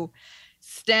to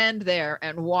stand there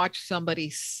and watch somebody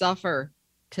suffer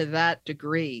to that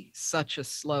degree, such a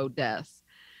slow death.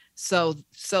 So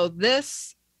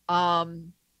this,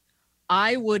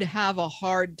 I would have a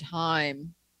hard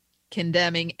time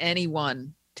condemning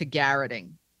anyone to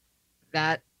garroting.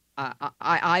 That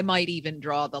I might even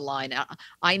draw the line.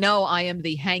 I know I am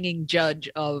the hanging judge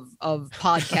of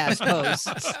podcast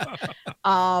hosts.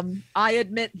 I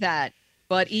admit that,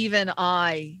 but even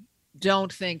I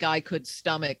don't think I could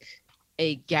stomach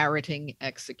a garroting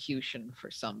execution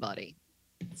for somebody.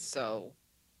 So,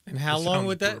 and how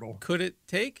long could it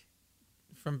take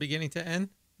from beginning to end?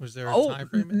 Was there a time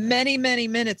frame? Many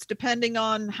minutes, depending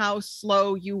on how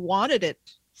slow you wanted it.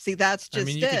 See, that's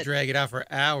just you could drag it out for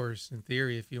hours in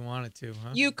theory if you wanted to,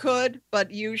 huh? You could, but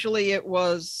usually it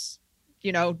was,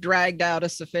 dragged out a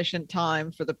sufficient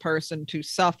time for the person to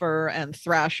suffer and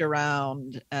thrash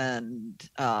around. And,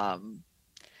 I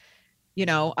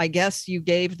guess you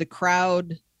gave the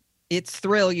crowd its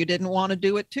thrill. You didn't want to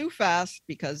do it too fast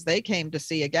because they came to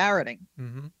see a garroting.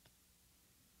 Mm-hmm.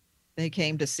 They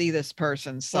came to see this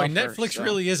person suffer. Boy, Netflix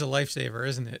really is a lifesaver,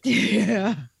 isn't it?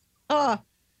 Yeah.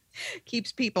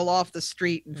 Keeps people off the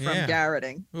street and from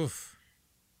garroting. Oof.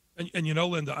 And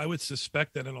Linda, I would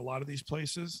suspect that in a lot of these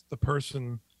places, the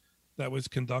person that was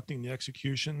conducting the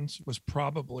executions was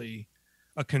probably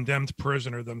a condemned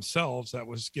prisoner themselves that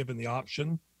was given the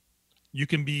option. You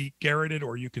can be garroted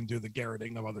or you can do the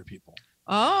garroting of other people.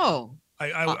 Oh.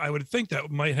 I would think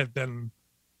that might have been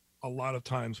a lot of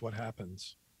times what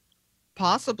happens.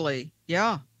 Possibly,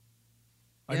 yeah.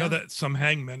 I know that some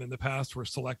hangmen in the past were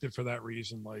selected for that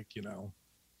reason. Like,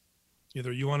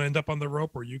 either you want to end up on the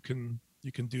rope or you can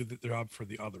do the job for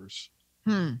the others.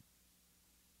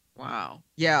 Wow.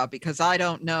 Yeah, because I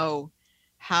don't know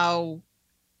how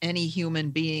any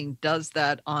human being does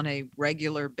that on a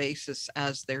regular basis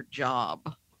as their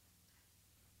job.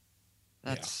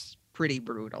 That's pretty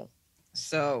brutal.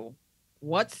 So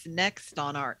what's next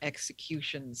on our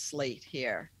execution slate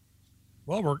here?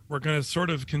 Well, we're going to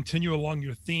sort of continue along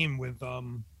your theme with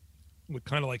kind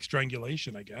of like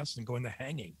strangulation, I guess, and go into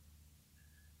hanging,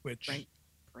 which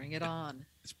bring it on.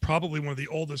 It's probably one of the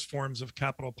oldest forms of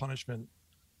capital punishment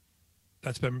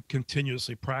that's been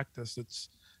continuously practiced. It's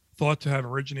thought to have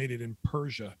originated in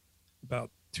Persia about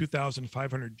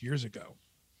 2,500 years ago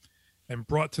and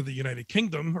brought to the United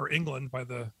Kingdom or England by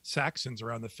the Saxons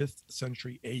around the 5th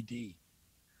century AD.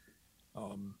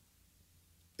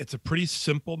 It's a pretty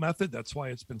simple method. That's why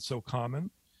it's been so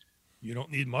common. You don't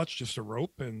need much, just a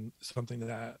rope and something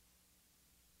that,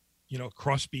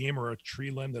 cross beam or a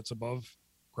tree limb that's above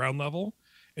ground level.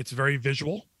 It's very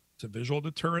visual. It's a visual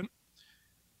deterrent.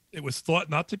 It was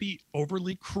thought not to be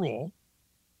overly cruel.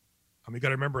 We got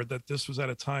to remember that this was at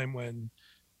a time when,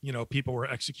 people were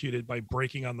executed by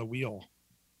breaking on the wheel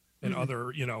and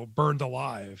other, burned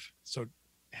alive. So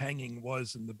hanging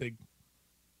was in the big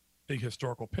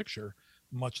historical picture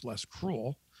much less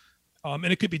cruel. And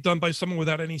it could be done by someone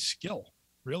without any skill,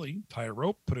 really. Tie a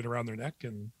rope, put it around their neck,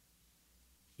 and,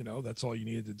 that's all you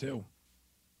needed to do.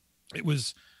 It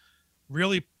was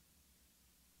really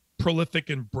prolific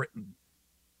in Britain,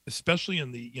 especially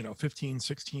in the, 15,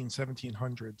 16,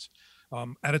 1700s,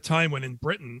 at a time when in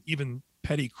Britain, even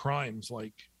petty crimes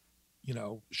like,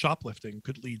 shoplifting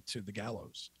could lead to the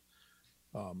gallows.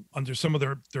 Under some of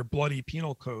their bloody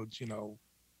penal codes,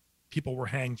 people were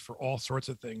hanged for all sorts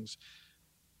of things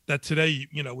that today,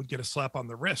 would get a slap on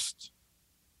the wrist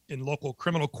in local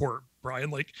criminal court, Brian,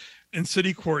 like in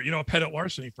city court, a petty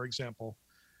larceny, for example,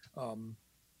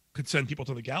 could send people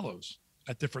to the gallows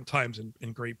at different times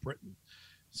in Great Britain.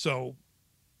 So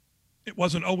it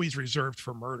wasn't always reserved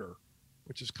for murder,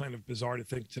 which is kind of bizarre to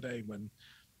think today when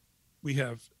we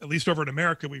have, at least over in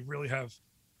America, we really have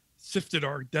sifted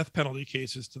our death penalty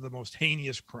cases to the most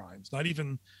heinous crimes. Not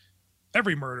even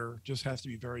every murder, just has to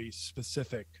be very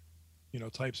specific,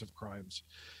 types of crimes.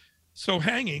 So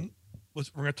hanging we're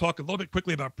going to talk a little bit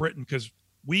quickly about Britain because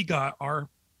we got our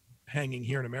hanging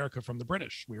here in America from the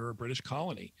British. We were a British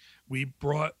colony. We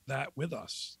brought that with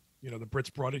us. The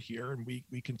Brits brought it here and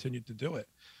we continued to do it.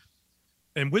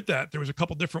 And with that, there was a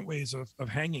couple different ways of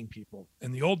hanging people.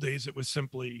 In the old days, it was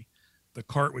simply the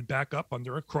cart would back up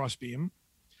under a crossbeam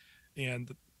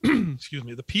and excuse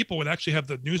me, the people would actually have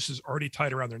the nooses already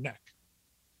tied around their neck.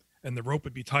 and the rope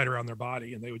would be tied around their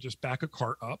body, and they would just back a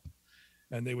cart up,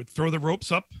 and they would throw the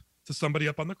ropes up to somebody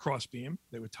up on the crossbeam.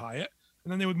 They would tie it,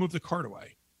 and then they would move the cart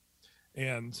away.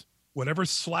 And whatever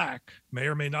slack may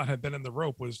or may not have been in the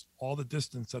rope was all the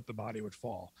distance that the body would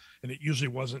fall. And it usually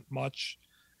wasn't much,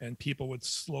 and people would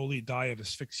slowly die of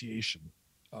asphyxiation.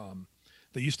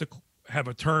 They used to have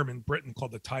a term in Britain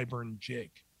called the Tyburn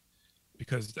jig,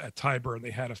 because at Tyburn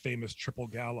they had a famous triple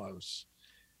gallows,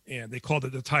 and they called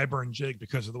it the Tyburn jig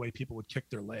because of the way people would kick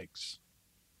their legs,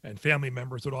 and family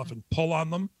members would often pull on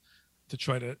them to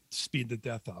try to speed the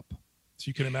death up. So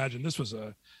you can imagine this was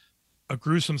a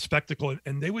gruesome spectacle,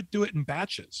 and they would do it in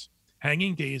batches.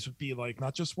 Hanging days would be like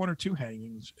not just one or two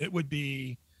hangings, it would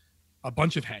be a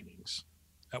bunch of hangings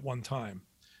at one time.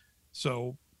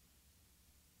 So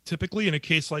typically in a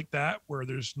case like that, where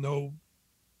there's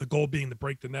the goal being to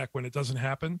break the neck, when it doesn't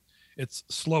happen, it's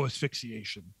slow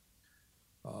asphyxiation.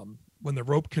 When the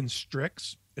rope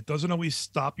constricts, it doesn't always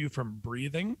stop you from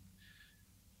breathing.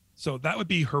 So that would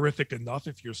be horrific enough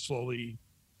if you're slowly,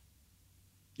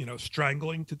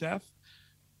 strangling to death.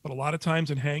 But a lot of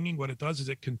times in hanging, what it does is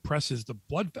it compresses the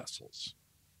blood vessels.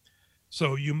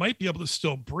 So you might be able to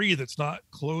still breathe. It's not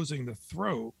closing the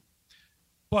throat,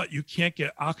 but you can't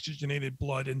get oxygenated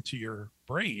blood into your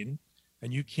brain,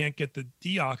 and you can't get the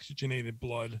deoxygenated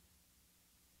blood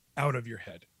out of your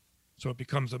head. So it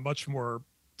becomes a much more,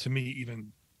 to me,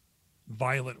 even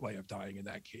violent way of dying in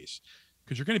that case,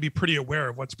 because you're going to be pretty aware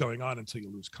of what's going on until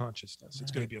you lose consciousness. Right.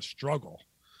 It's going to be a struggle.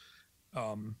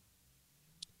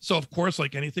 So of course,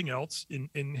 like anything else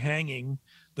in hanging,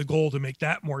 the goal to make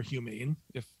that more humane,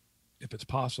 if it's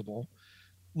possible,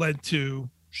 led to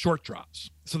short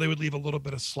drops. So they would leave a little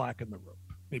bit of slack in the rope,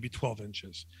 maybe 12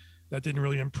 inches. That didn't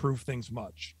really improve things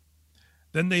much.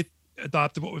 Then they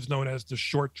adopted what was known as the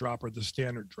short drop or the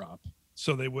standard drop.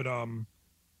 So they would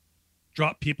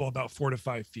drop people about 4 to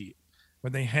 5 feet.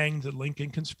 When they hanged the Lincoln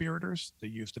conspirators, they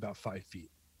used about 5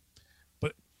 feet.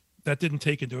 But that didn't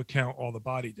take into account all the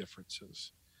body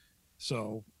differences.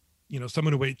 So,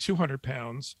 someone who weighed 200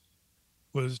 pounds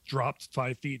was dropped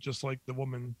 5 feet, just like the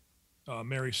woman,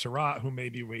 Mary Surratt, who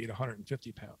maybe weighed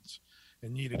 150 pounds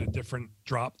and needed a different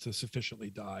drop to sufficiently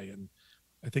die. And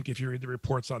I think if you read the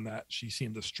reports on that, she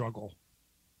seemed to struggle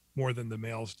more than the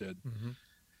males did. Mm-hmm.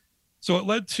 So it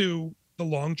led to the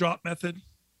long drop method.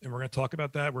 And we're going to talk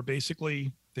about that, where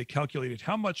basically they calculated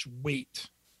how much weight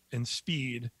and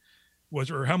speed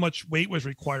or how much weight was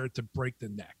required to break the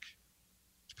neck.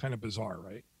 It's kind of bizarre,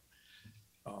 right?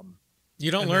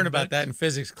 You don't learn about that in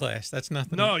physics class. That's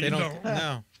nothing. No, you don't.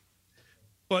 No.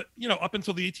 But, up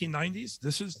until the 1890s,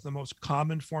 this is the most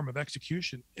common form of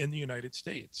execution in the United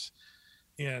States.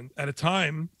 And at a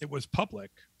time, it was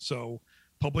public. So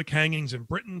public hangings in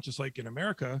Britain, just like in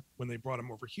America, when they brought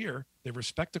them over here, they were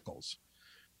spectacles.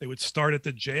 They would start at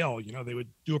the jail. They would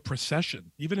do a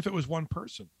procession, even if it was one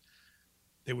person.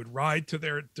 They would ride to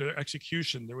their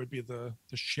execution. There would be the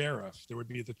sheriff. There would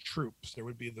be the troops. There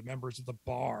would be the members of the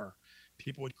bar.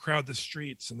 People would crowd the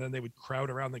streets, and then they would crowd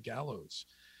around the gallows.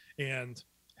 And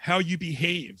how you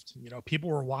behaved, people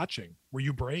were watching. Were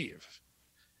you brave?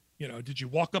 Did you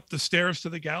walk up the stairs to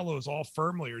the gallows all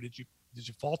firmly, or did you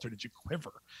falter? Did you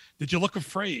quiver? Did you look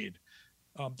afraid?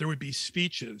 There would be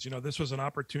speeches. This was an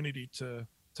opportunity to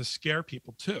scare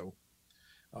people too.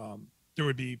 There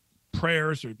would be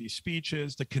prayers, there would be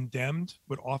speeches. The condemned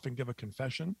would often give a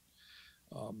confession.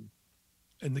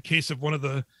 In the case of one of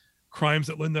the crimes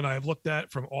that Linda and I have looked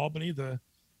at from Albany, the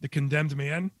condemned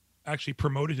man actually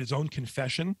promoted his own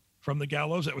confession from the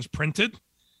gallows that was printed.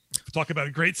 Talk about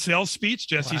a great sales speech.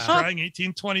 Jesse Strang,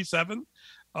 1827.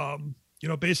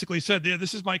 Basically said, yeah,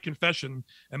 this is my confession,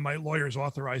 and my lawyer is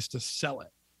authorized to sell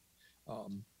it.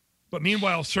 But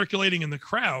meanwhile, circulating in the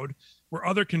crowd were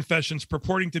other confessions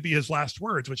purporting to be his last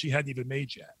words, which he hadn't even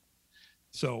made yet.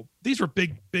 So these were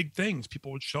big, big things.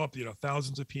 People would show up,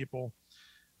 thousands of people.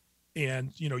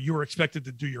 And, you were expected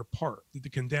to do your part. The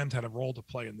condemned had a role to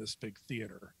play in this big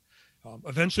theater.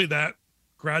 Eventually that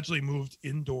gradually moved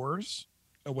indoors,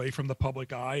 away from the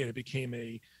public eye, and it became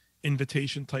a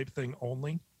invitation type thing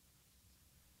only.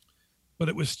 But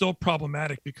it was still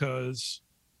problematic because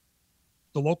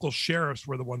the local sheriffs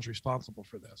were the ones responsible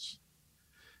for this.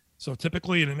 So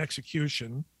typically in an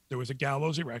execution, there was a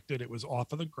gallows erected. It was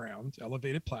off of the ground,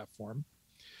 elevated platform.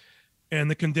 And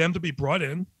the condemned would be brought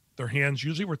in. Their hands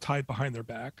usually were tied behind their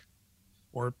back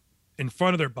or in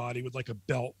front of their body with like a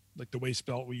belt, like the waist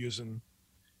belt we use in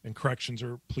corrections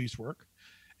or police work.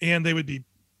 And they would be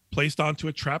placed onto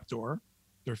a trap door,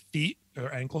 their feet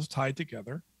or ankles tied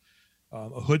together,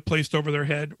 a hood placed over their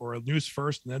head, or a noose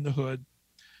first and then the hood.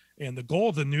 And the goal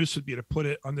of the noose would be to put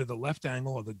it under the left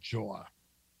angle of the jaw.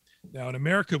 Now, in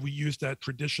America, we use that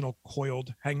traditional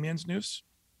coiled hangman's noose,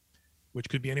 which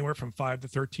could be anywhere from 5 to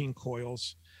 13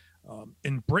 coils.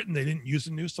 In Britain, they didn't use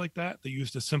a noose like that. They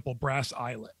used a simple brass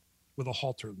eyelet with a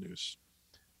halter noose.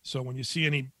 So when you see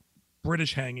any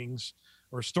British hangings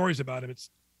or stories about it,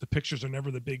 the pictures are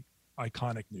never the big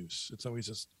iconic noose. It's always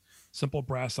a simple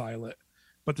brass eyelet.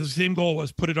 But the same goal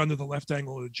was put it under the left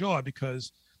angle of the jaw,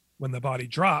 because when the body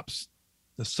drops,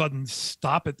 the sudden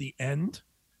stop at the end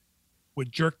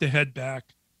would jerk the head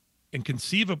back and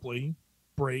conceivably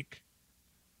break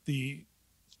the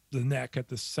neck at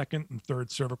the second and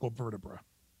third cervical vertebra.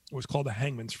 It was called a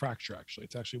hangman's fracture, actually.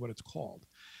 It's actually what it's called.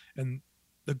 And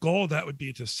the goal of that would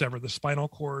be to sever the spinal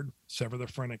cord, sever the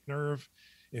phrenic nerve.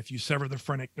 If you sever the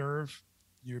phrenic nerve,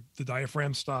 the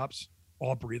diaphragm stops,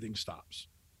 all breathing stops.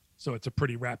 So it's a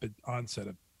pretty rapid onset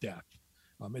of death.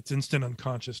 It's instant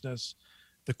unconsciousness.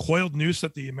 The coiled noose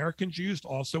that the Americans used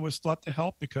also was thought to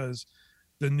help, because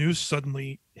the noose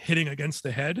suddenly hitting against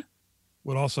the head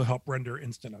would also help render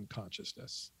instant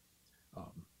unconsciousness.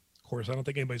 Of course, I don't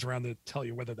think anybody's around to tell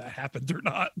you whether that happened or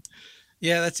not.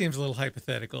 Yeah, that seems a little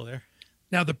hypothetical there.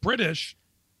 Now, the British,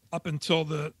 up until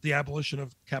the abolition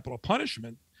of capital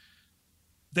punishment,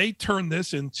 they turned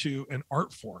this into an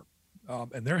art form.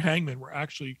 And their hangmen were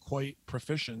actually quite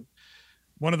proficient.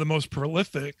 One of the most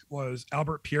prolific was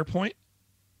Albert Pierrepoint,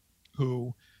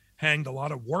 who hanged a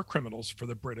lot of war criminals for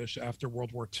the British after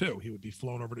World War II. He would be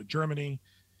flown over to Germany.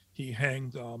 He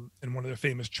hanged in one of their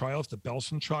famous trials, the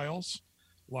Belsen trials,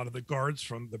 a lot of the guards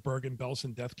from the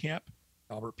Bergen-Belsen death camp.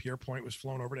 Albert Pierrepoint was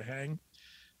flown over to hang.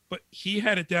 But he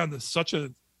had it down to such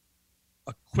a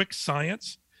quick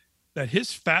science that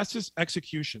his fastest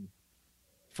execution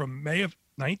from May of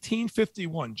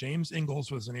 1951, James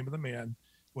Ingalls was the name of the man,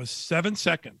 was 7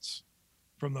 seconds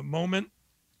from the moment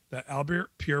that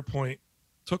Albert Pierrepoint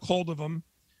took hold of him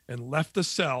and left the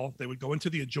cell. They would go into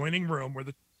the adjoining room where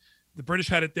the British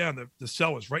had it down. The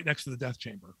cell was right next to the death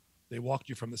chamber. They walked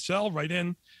you from the cell right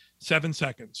in, 7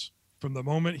 seconds from the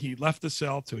moment he left the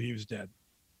cell till he was dead.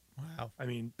 Wow. I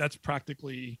mean, that's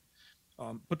practically,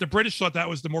 but the British thought that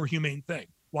was the more humane thing.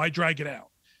 Why drag it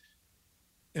out?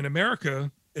 In America,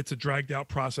 it's a dragged out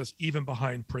process even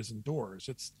behind prison doors.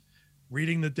 It's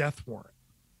reading the death warrant.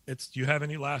 It's, do you have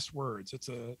any last words? It's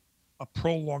a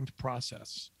prolonged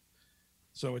process.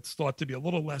 So it's thought to be a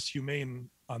little less humane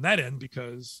on that end,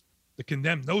 because the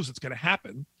condemned knows it's going to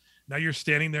happen. Now you're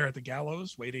standing there at the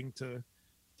gallows waiting to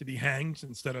be hanged,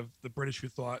 instead of the British, who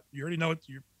thought, you already know it,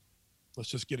 let's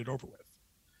just get it over with.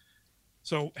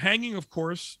 So hanging, of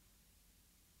course,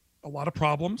 a lot of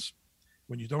problems.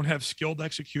 When you don't have skilled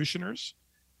executioners,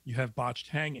 you have botched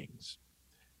hangings.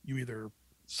 You either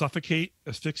suffocate,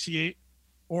 asphyxiate,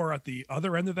 or at the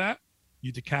other end of that,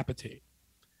 you decapitate.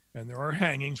 And there are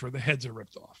hangings where the heads are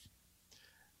ripped off.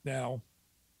 Now,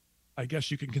 I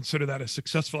guess you can consider that a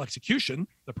successful execution.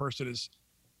 The person is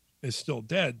still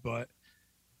dead, but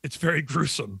it's very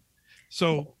gruesome.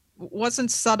 So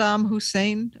wasn't Saddam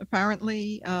Hussein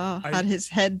apparently had his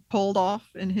head pulled off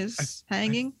in his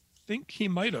hanging? I think he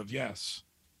might have, yes.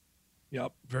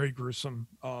 Yep, very gruesome.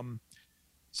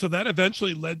 So that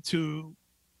eventually led to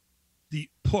the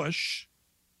push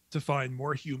to find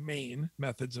more humane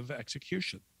methods of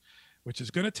execution, which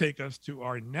is going to take us to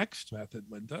our next method,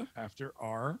 Linda, after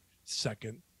our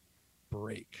second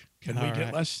break.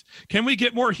 Can we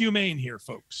get more humane here,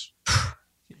 folks?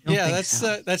 Yeah,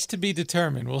 that's to be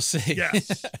determined. We'll see.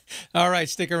 Yes. All right,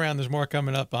 stick around. There's more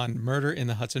coming up on Murder in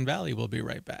the Hudson Valley. We'll be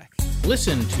right back.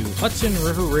 Listen to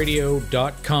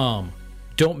HudsonRiverRadio.com.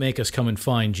 Don't make us come and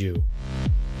find you.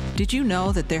 Did you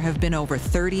know that there have been over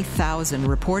 30,000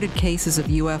 reported cases of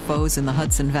UFOs in the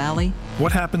Hudson Valley?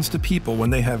 What happens to people when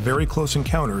they have very close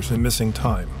encounters and missing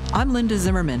time? I'm Linda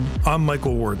Zimmerman. I'm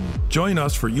Michael Warden. Join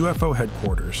us for UFO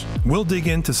Headquarters. We'll dig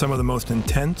into some of the most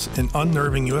intense and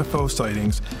unnerving UFO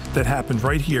sightings that happened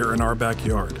right here in our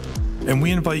backyard. And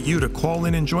we invite you to call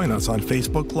in and join us on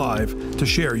Facebook Live to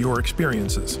share your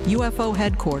experiences. UFO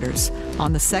Headquarters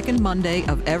on the second Monday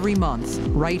of every month,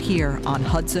 right here on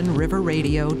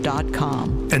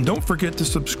HudsonRiverRadio.com. And don't forget to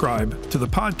subscribe to the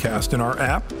podcast in our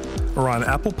app or on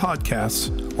Apple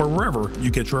Podcasts or wherever you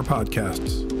get your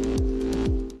podcasts.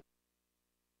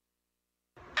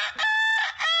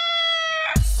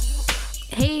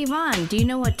 Hey, Yvonne, do you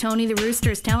know what Tony the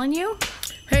Rooster is telling you?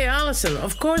 Hey, Allison,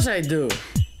 of course I do.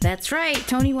 That's right.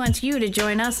 Tony wants you to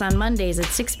join us on Mondays at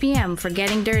 6 p.m. for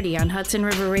Getting Dirty on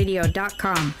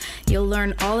HudsonRiverRadio.com. You'll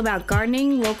learn all about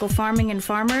gardening, local farming and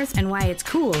farmers, and why it's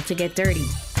cool to get dirty.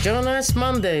 Join us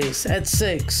Mondays at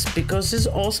 6 because it's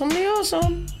awesomely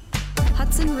awesome.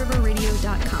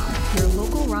 HudsonRiverRadio.com, your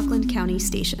local Rockland County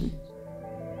station.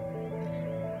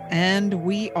 And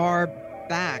we are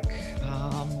back.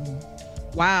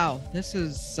 Wow, this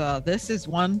is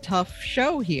one tough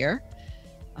show here,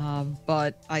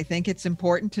 but I think it's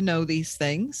important to know these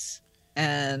things.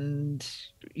 And,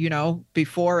 you know,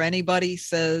 before anybody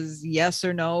says yes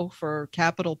or no for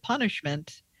capital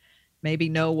punishment, maybe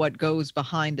know what goes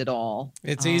behind it all.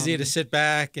 It's easy to sit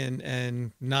back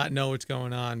and not know what's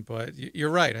going on, but you're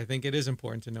right. I think it is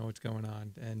important to know what's going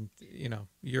on, and you know,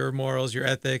 your morals, your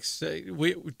ethics.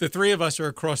 The three of us are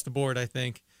across the board, I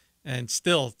think, and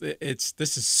still,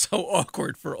 this is so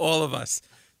awkward for all of us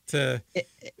to,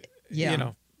 you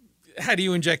know, how do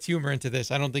you inject humor into this?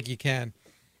 I don't think you can.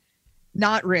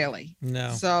 Not really.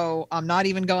 No. So I'm not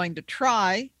even going to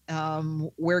try.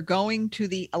 We're going to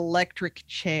the electric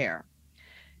chair.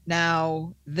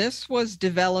 Now, this was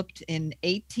developed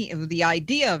the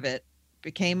idea of it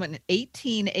became in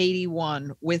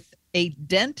 1881 with a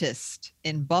dentist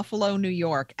in Buffalo, New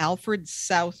York, Alfred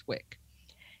Southwick.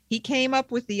 He came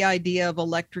up with the idea of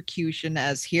electrocution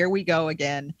as, here we go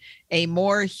again, a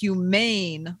more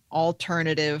humane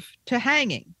alternative to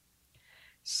hanging.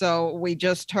 So we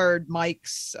just heard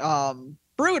Mike's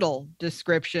brutal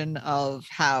description of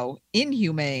how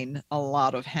inhumane a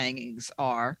lot of hangings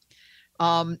are.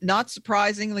 Not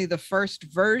surprisingly, the first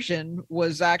version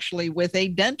was actually with a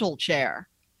dental chair,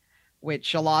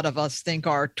 which a lot of us think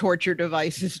are torture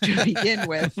devices to begin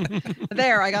with.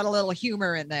 There, I got a little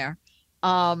humor in there.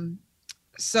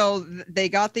 So they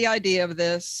got the idea of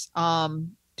this to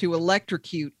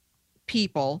electrocute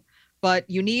people, but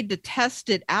you need to test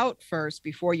it out first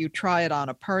before you try it on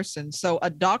a person. So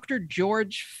a Dr.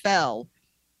 George Fell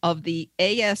of the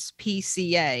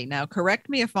ASPCA, now correct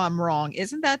me if I'm wrong,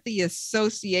 isn't that the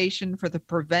Association for the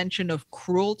Prevention of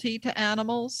Cruelty to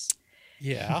Animals?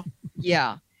 Yeah.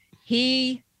 Yeah.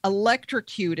 He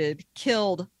electrocuted,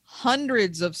 killed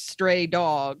hundreds of stray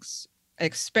dogs,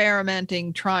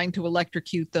 experimenting, trying to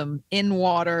electrocute them in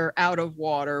water, out of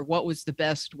water, what was the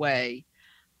best way.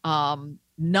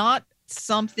 Not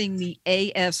something the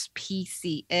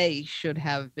ASPCA should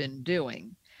have been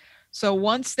doing. So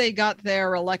once they got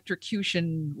their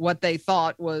electrocution, what they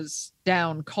thought was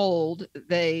down cold,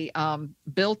 they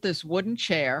built this wooden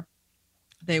chair.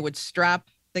 They would strap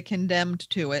the condemned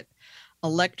to it.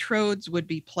 Electrodes would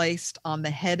be placed on the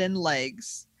head and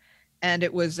legs. And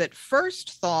it was at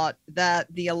first thought that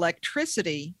the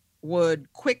electricity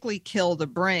would quickly kill the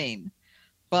brain.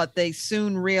 But they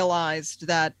soon realized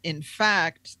that, in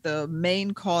fact, the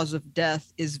main cause of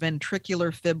death is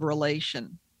ventricular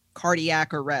fibrillation,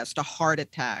 cardiac arrest, a heart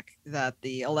attack, that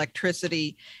the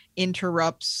electricity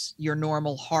interrupts your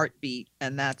normal heartbeat,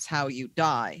 and that's how you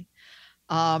die.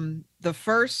 The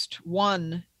first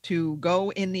one to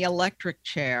go in the electric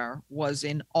chair was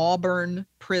in Auburn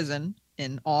Prison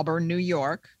in Auburn, New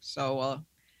York. So,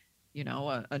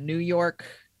 another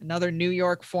New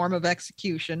York form of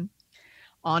execution.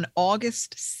 On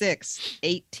August 6,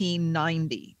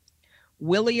 1890,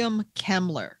 William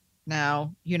Kemmler.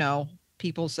 Now,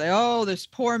 people say, oh, this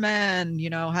poor man,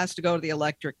 has to go to the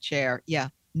electric chair. Yeah,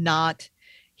 not.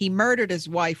 He murdered his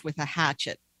wife with a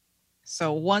hatchet.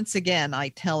 So once again, I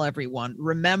tell everyone,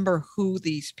 remember who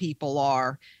these people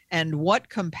are and what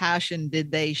compassion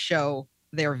did they show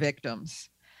their victims.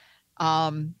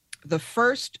 The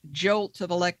first jolt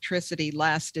of electricity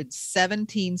lasted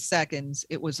 17 seconds.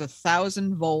 It was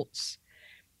 1,000 volts.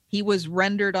 He was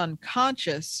rendered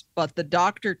unconscious, but the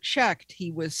doctor checked. He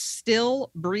was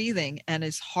still breathing and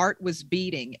his heart was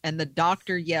beating. And the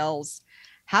doctor yells,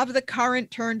 have the current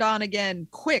turned on again,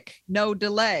 quick, no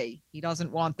delay. He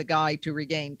doesn't want the guy to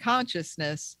regain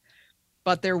consciousness,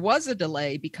 but there was a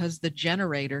delay because the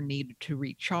generator needed to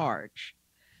recharge.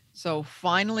 So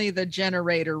finally the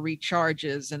generator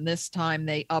recharges, and this time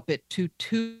they up it to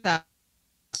 2,000.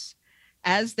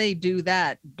 As they do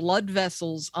that, blood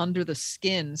vessels under the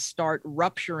skin start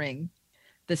rupturing.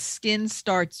 The skin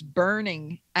starts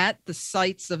burning at the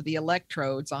sites of the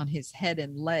electrodes on his head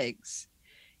and legs.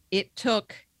 It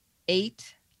took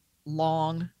 8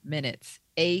 long minutes,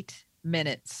 8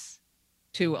 minutes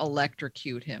to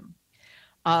electrocute him.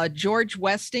 George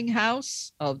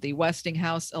Westinghouse of the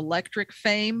Westinghouse Electric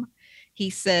fame, he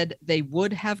said they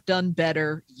would have done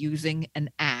better using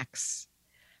an axe.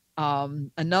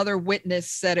 Another witness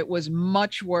said it was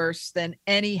much worse than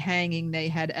any hanging they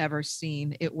had ever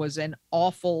seen. It was an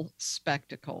awful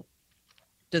spectacle.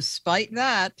 Despite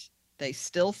that, they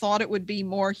still thought it would be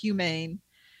more humane.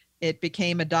 It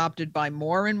became adopted by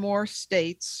more and more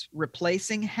states,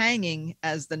 replacing hanging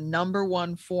as the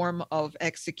 #1 form of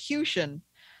execution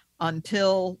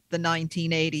until the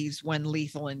 1980s when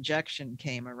lethal injection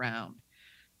came around.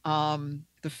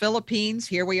 the Philippines,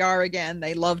 here we are again.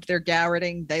 They loved their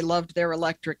garroting. They loved their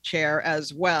electric chair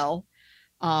as well.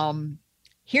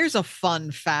 Here's a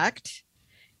fun fact.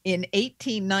 In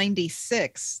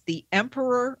 1896, the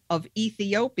Emperor of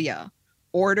Ethiopia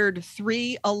ordered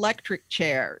 3 electric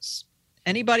chairs.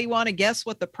 Anybody want to guess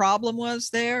what the problem was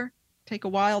there? Take a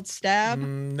wild stab.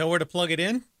 Nowhere to plug it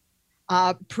in?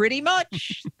 Pretty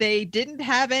much. They didn't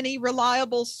have any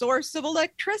reliable source of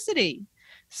electricity.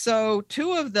 So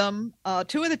 2 of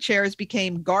the chairs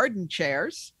became garden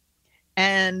chairs,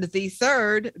 and the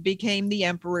third became the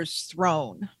emperor's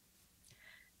throne.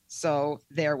 So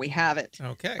there we have it.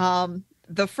 Okay.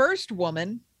 The first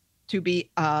woman to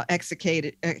be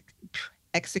executed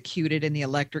in the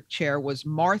electric chair was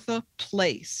Martha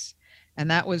Place, and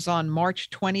that was on March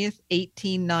 20th,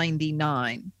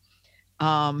 1899.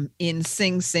 In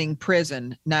Sing Sing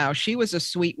prison. Now, she was a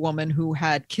sweet woman who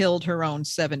had killed her own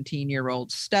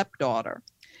 17-year-old stepdaughter.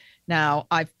 Now,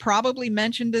 I've probably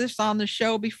mentioned this on the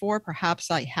show before.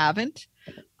 Perhaps I haven't.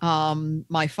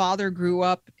 My father grew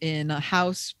up in a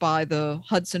house by the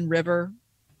Hudson River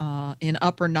in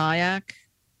Upper Nyack,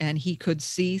 and he could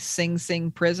see Sing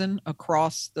Sing prison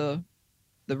across the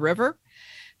river.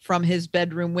 From his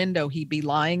bedroom window, he'd be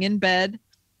lying in bed,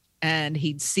 and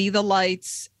he'd see the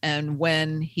lights, and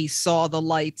when he saw the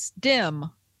lights dim,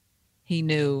 he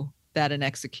knew that an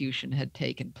execution had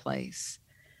taken place.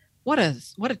 What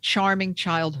a charming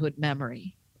childhood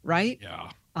memory, right? Yeah.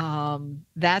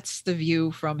 That's the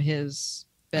view from his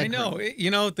bedroom. I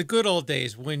know. The good old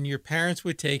days when your parents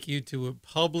would take you to a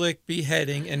public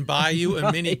beheading and buy you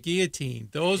a mini guillotine.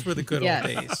 Those were the good old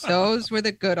days. Those were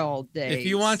the good old days. If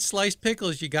you want sliced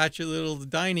pickles, you got your little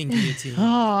dining guillotine.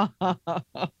 Oh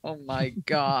my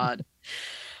God.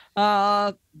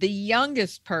 The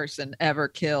youngest person ever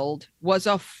killed was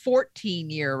a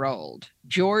 14-year-old,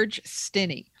 George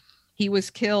Stinney. He was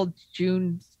killed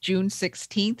June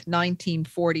 16th,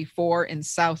 1944 in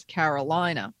South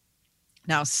Carolina.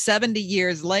 Now, 70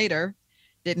 years later,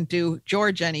 didn't do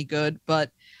George any good,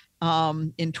 but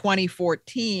in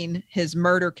 2014, his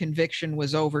murder conviction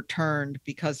was overturned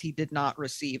because he did not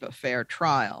receive a fair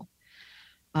trial.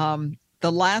 The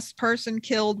last person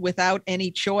killed without any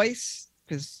choice,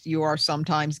 because you are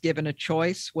sometimes given a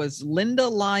choice, was Linda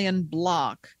Lyon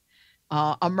Block,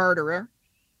 a murderer.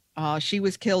 She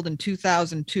was killed in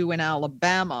 2002 in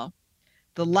Alabama.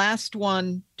 The last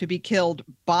one to be killed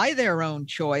by their own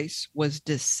choice was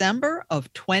December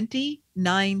of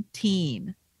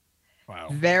 2019. Wow.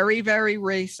 Very, very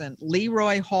recent.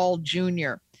 Leroy Hall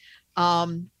Jr.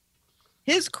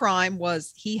 His crime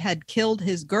was he had killed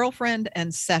his girlfriend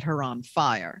and set her on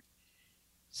fire.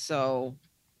 So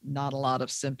not a lot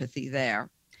of sympathy there.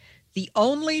 The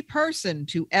only person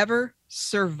to ever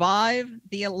survive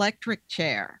the electric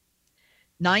chair,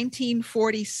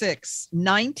 1946,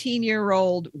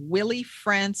 19-year-old Willie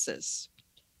Francis.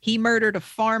 He murdered a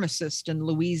pharmacist in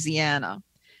Louisiana.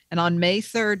 And on May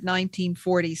 3rd,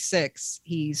 1946,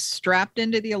 he's strapped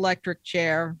into the electric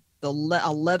chair. A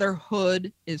leather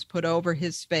hood is put over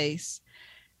his face.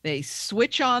 They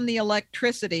switch on the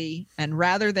electricity, and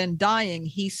rather than dying,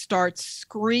 he starts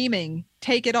screaming,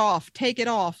 take it off,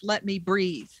 let me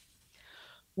breathe.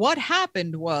 What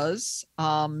happened was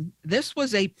this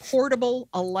was a portable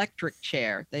electric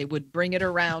chair. They would bring it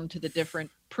around to the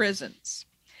different prisons.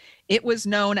 It was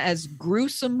known as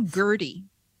Gruesome Gertie.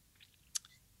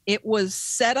 It was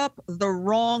set up the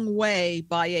wrong way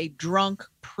by a drunk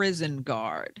prison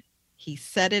guard. He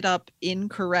set it up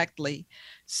incorrectly.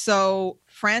 So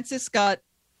Francis got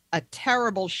a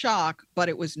terrible shock, but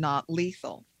it was not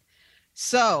lethal.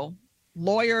 So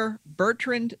lawyer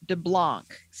Bertrand DeBlanc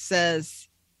says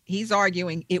he's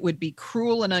arguing it would be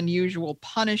cruel and unusual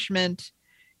punishment.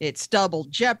 It's double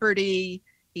jeopardy.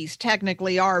 He's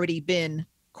technically already been,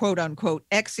 quote unquote,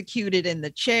 executed in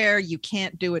the chair. You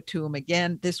can't do it to him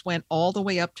again. This went all the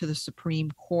way up to the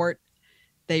Supreme Court.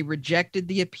 They rejected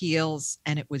the appeals,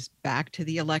 and it was back to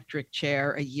the electric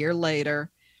chair a year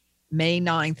later, May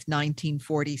 9th,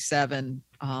 1947.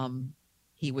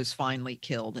 He was finally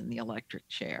killed in the electric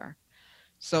chair.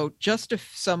 So just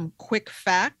some quick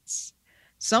facts.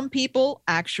 Some people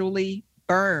actually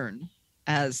burn,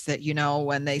 as that,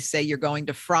 when they say you're going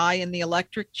to fry in the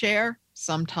electric chair,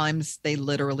 sometimes they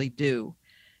literally do.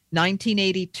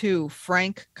 1982,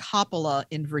 Frank Coppola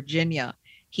in Virginia.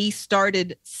 He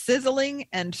started sizzling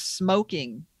and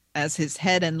smoking as his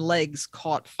head and legs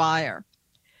caught fire.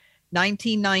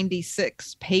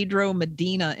 1996, Pedro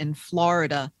Medina in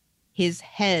Florida. His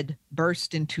head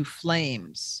burst into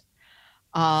flames.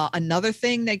 Another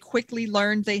thing they quickly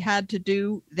learned they had to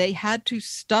do, they had to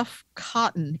stuff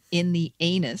cotton in the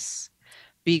anus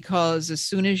because as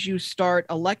soon as you start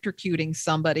electrocuting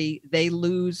somebody, they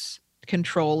lose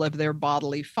control of their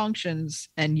bodily functions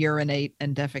and urinate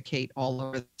and defecate all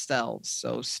over themselves.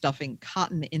 So stuffing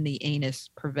cotton in the anus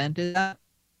prevented that.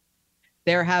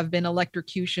 There have been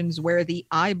electrocutions where the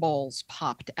eyeballs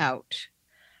popped out.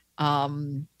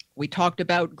 We talked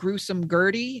about gruesome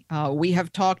Gertie. We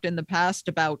have talked in the past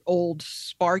about old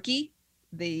Sparky,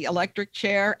 the electric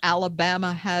chair.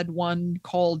 Alabama had one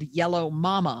called Yellow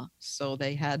Mama. So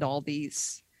they had all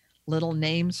these little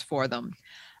names for them.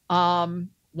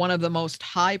 One of the most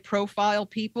high profile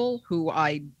people who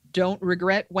I don't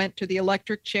regret went to the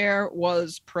electric chair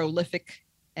was prolific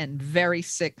and very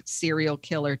sick serial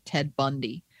killer Ted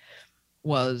Bundy.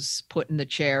 Was put in the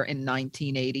chair in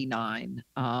 1989.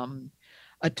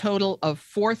 A total of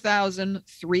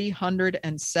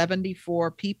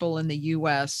 4,374 people in the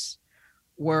U.S.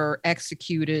 were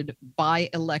executed by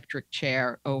electric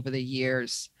chair over the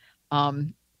years.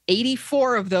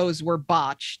 84 of those were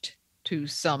botched to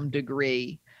some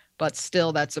degree, but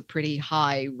still that's a pretty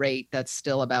high rate. That's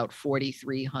still about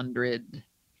 4,300.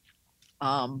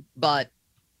 But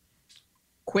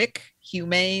quick,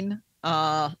 humane,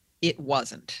 it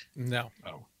wasn't. No.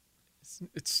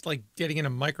 It's like getting in a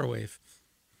microwave.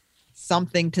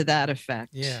 Something to that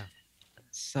effect. Yeah.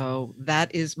 So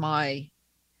that is my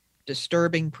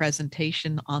disturbing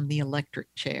presentation on the electric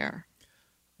chair.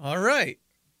 All right.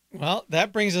 Well,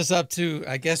 that brings us up to,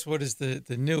 I guess, what is the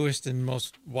newest and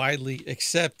most widely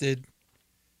accepted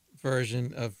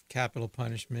version of capital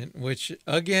punishment, which,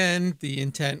 again, the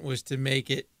intent was to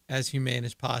make it as humane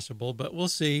as possible, but we'll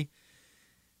see.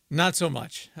 Not so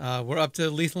much. We're up to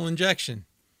lethal injection.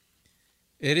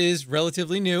 It is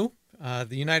relatively new.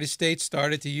 The United States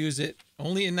started to use it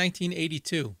only in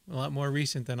 1982, a lot more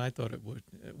recent than I thought it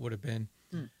would have been.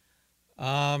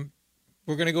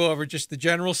 We're going to go over just the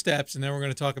general steps, and then we're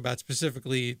going to talk about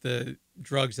specifically the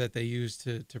drugs that they use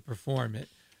to perform it.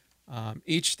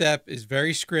 Each step is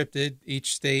very scripted.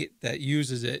 Each state that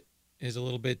uses it is a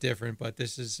little bit different, but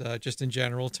this is just in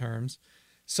general terms.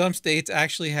 Some states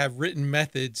actually have written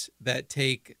methods that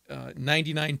take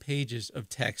 99 pages of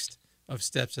text of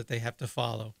steps that they have to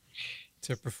follow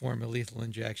to perform a lethal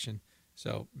injection.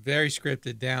 So very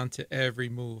scripted down to every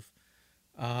move.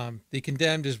 The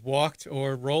condemned is walked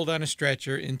or rolled on a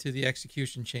stretcher into the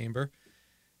execution chamber.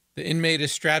 The inmate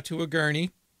is strapped to a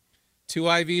gurney. 2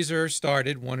 IVs are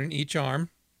started, 1 in each arm,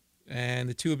 and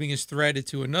the tubing is threaded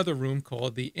to another room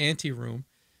called the anteroom,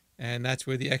 and that's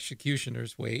where the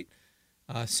executioners wait.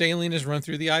 Saline is run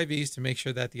through the IVs to make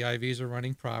sure that the IVs are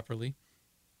running properly.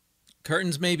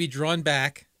 Curtains may be drawn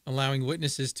back, allowing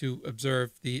witnesses to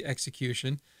observe the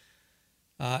execution.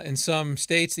 In some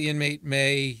states, the inmate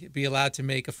may be allowed to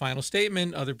make a final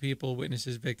statement. Other people,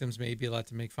 witnesses, victims, may be allowed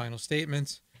to make final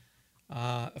statements.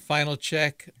 A final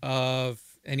check of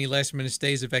any last-minute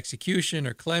stays of execution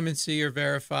or clemency are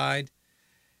verified.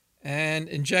 And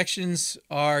injections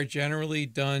are generally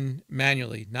done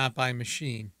manually, not by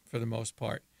machine for the most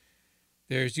part.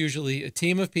 There's usually a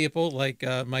team of people, like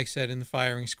Mike said, in the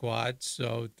firing squad.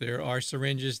 So there are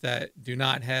syringes that do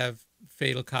not have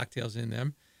fatal cocktails in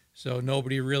them. So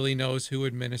nobody really knows who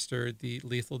administered the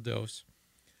lethal dose.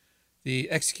 The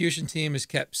execution team is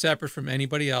kept separate from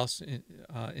anybody else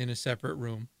in a separate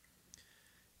room.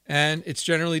 And it's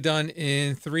generally done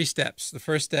in 3 steps. The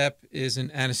first step is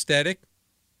an anesthetic,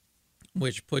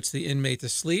 which puts the inmate to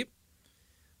sleep.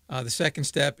 The second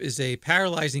step is a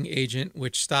paralyzing agent,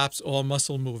 which stops all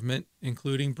muscle movement,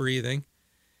 including breathing.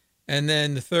 And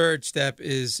then the third step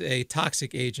is a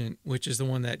toxic agent, which is the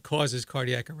one that causes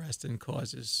cardiac arrest and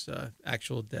causes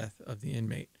actual death of the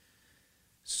inmate.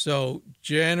 So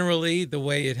generally, the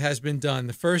way it has been done,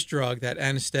 the first drug, that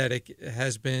anesthetic,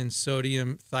 has been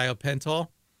sodium thiopental.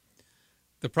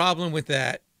 The problem with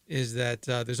that is that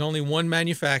there's only one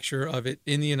manufacturer of it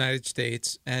in the United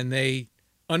States, and they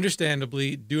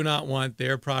understandably do not want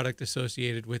their product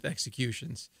associated with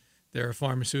executions. They're a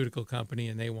pharmaceutical company,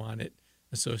 and they want it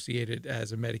associated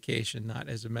as a medication, not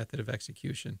as a method of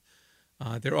execution.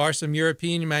 There are some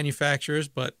European manufacturers,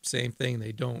 but same thing.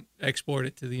 They don't export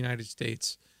it to the United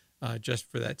States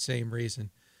just for that same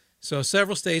reason. So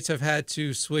several states have had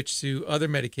to switch to other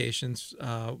medications,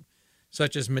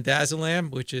 such as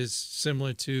midazolam, which is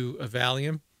similar to a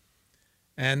Valium.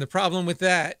 And the problem with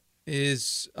that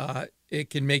is it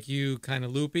can make you kind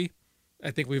of loopy.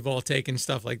 I think we've all taken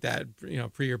stuff like that,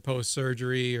 pre or post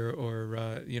surgery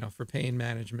or for pain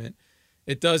management.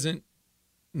 It doesn't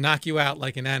knock you out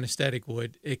like an anesthetic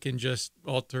would. It can just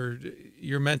alter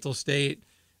your mental state.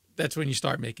 That's when you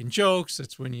start making jokes.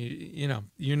 That's when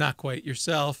you're not quite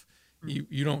yourself.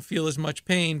 You don't feel as much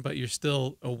pain, but you're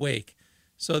still awake.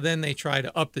 So then they try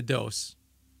to up the dose.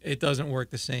 It doesn't work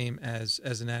the same as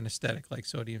an anesthetic like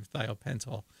sodium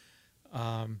thiopental.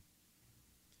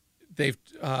 They've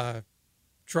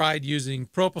tried using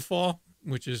propofol,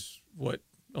 which is what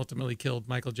ultimately killed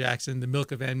Michael Jackson, the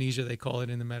milk of amnesia, they call it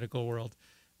in the medical world.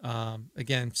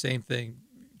 Again, same thing,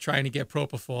 trying to get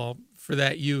propofol for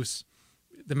that use.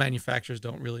 The manufacturers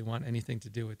don't really want anything to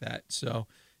do with that. So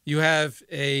you have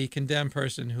a condemned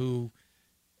person who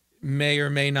may or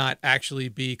may not actually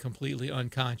be completely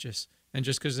unconscious. And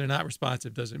just because they're not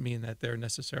responsive doesn't mean that they're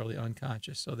necessarily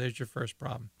unconscious. So there's your first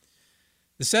problem.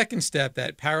 The second step,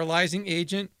 that paralyzing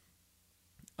agent,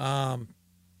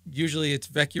 usually it's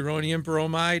vecuronium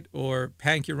bromide or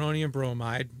pancuronium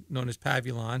bromide, known as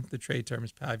Pavulon. The trade term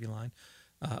is Pavulon,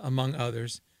 among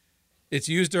others. It's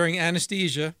used during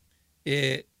anesthesia.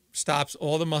 It stops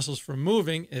all the muscles from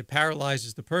moving. It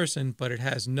paralyzes the person, but it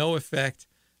has no effect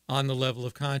on the level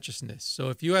of consciousness. So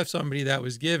if you have somebody that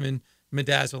was given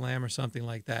midazolam or something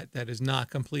like that, that is not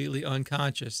completely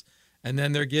unconscious, and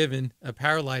then they're given a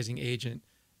paralyzing agent,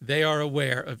 they are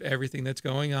aware of everything that's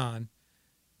going on,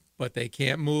 but they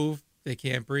can't move, they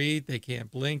can't breathe, they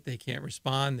can't blink, they can't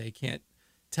respond, they can't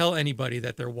tell anybody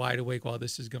that they're wide awake while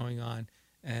this is going on.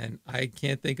 And I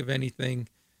can't think of anything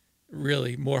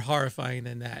really more horrifying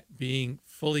than that, being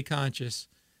fully conscious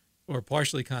or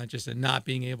partially conscious and not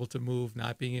being able to move,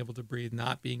 not being able to breathe,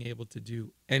 not being able to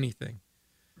do anything.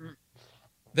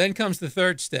 Then comes the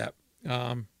third step,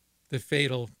 the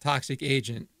fatal toxic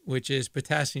agent, which is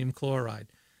potassium chloride.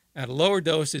 At a lower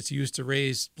dose, it's used to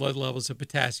raise blood levels of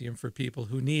potassium for people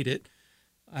who need it.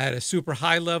 At a super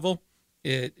high level,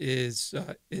 it is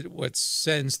what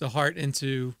sends the heart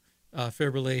into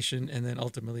fibrillation, and then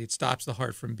ultimately it stops the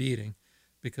heart from beating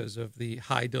because of the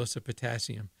high dose of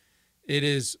potassium. It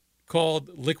is called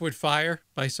liquid fire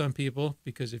by some people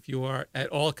because if you are at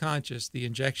all conscious, the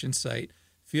injection site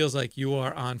feels like you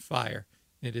are on fire.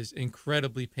 It is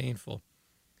incredibly painful.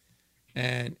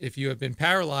 And if you have been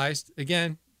paralyzed,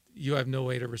 again, you have no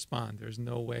way to respond. There's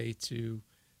no way to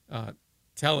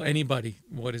tell anybody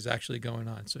what is actually going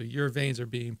on. So your veins are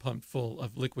being pumped full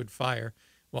of liquid fire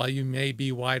while you may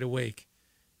be wide awake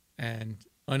and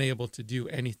unable to do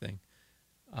anything.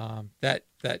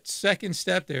 That second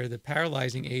step there, the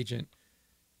paralyzing agent,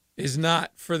 is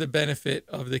not for the benefit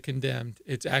of the condemned.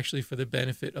 It's actually for the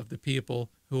benefit of the people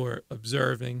who are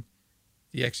observing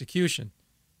the execution.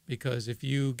 Because if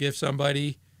you give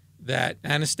somebody that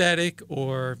anesthetic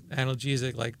or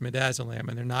analgesic like midazolam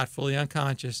and they're not fully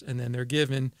unconscious, and then they're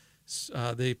given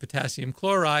the potassium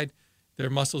chloride, their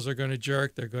muscles are going to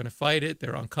jerk, they're going to fight it,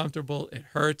 they're uncomfortable, it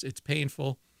hurts, it's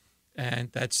painful.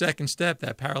 And that second step,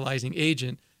 that paralyzing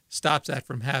agent, stops that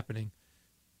from happening.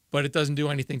 But it doesn't do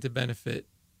anything to benefit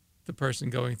the person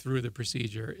going through the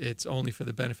procedure. It's only for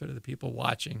the benefit of the people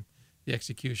watching the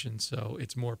execution, so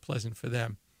it's more pleasant for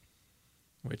them,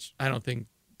 which I don't think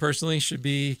personally should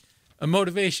be a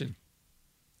motivation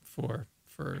for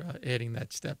adding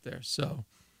that step there. So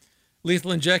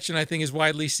lethal injection, I think, is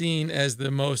widely seen as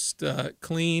the most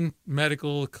clean,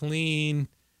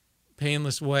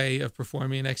 painless way of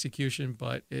performing an execution,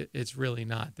 but it's really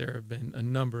not. There have been a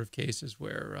number of cases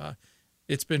where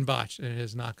it's been botched and it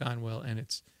has not gone well, and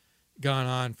it's gone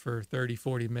on for 30,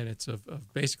 40 minutes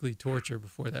of basically torture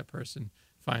before that person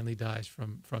finally dies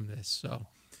from this. So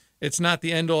it's not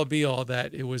the end-all, be-all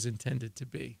that it was intended to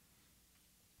be.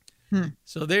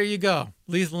 So there you go.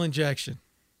 Lethal injection.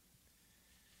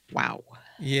 Wow.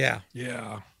 Yeah.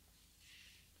 Yeah.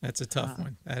 That's a tough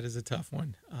one. That is a tough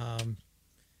one.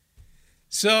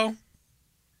 So,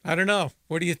 I don't know.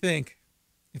 What do you think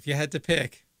if you had to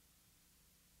pick?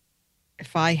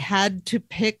 If I had to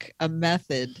pick a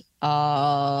method,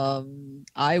 I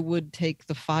would take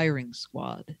the firing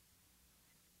squad.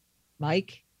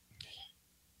 Mike?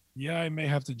 Yeah, I may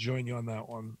have to join you on that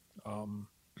one.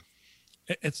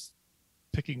 It's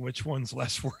picking which one's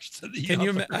less worse than the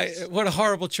others. What a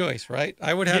horrible choice, right?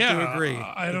 I would have to agree.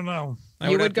 I don't know. I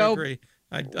would have to agree.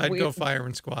 I'd go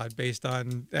firing squad based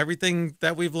on everything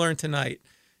that we've learned tonight.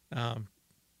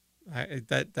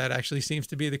 That actually seems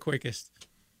to be the quickest.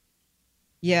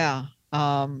 Yeah.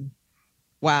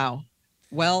 Wow.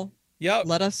 Well,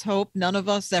 let us hope none of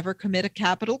us ever commit a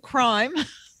capital crime.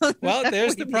 Well,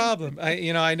 there's the problem.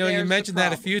 I know you mentioned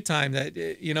that a few times, that,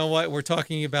 you know what, we're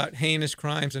talking about heinous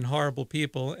crimes and horrible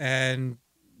people, and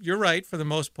you're right for the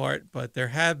most part, but there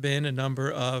have been a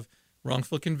number of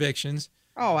wrongful convictions.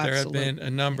 Oh, absolutely. There have been a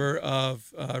number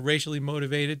of racially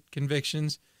motivated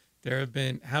convictions. There have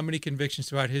been how many convictions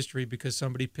throughout history because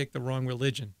somebody picked the wrong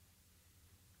religion?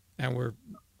 And we're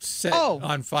set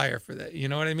on fire for that. You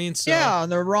know what I mean? So, yeah, on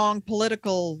the wrong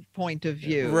political point of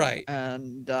view. Right.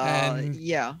 And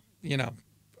you know,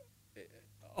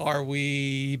 are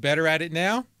we better at it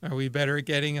now? Are we better at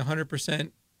getting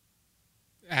 100%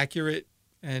 accurate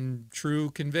and true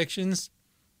convictions?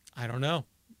 I don't know.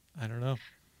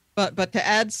 But to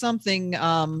add something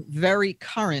very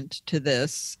current to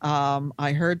this,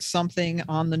 I heard something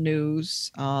on the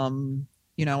news,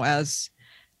 you know,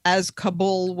 as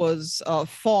Kabul was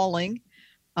falling,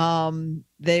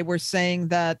 they were saying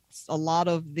that a lot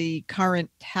of the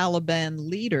current Taliban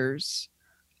leaders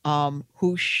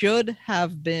who should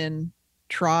have been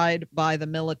tried by the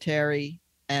military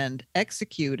and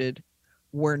executed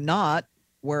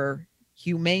were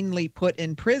humanely put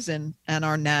in prison and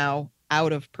are now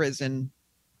out of prison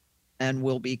and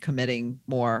will be committing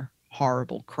more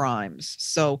horrible crimes.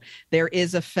 So there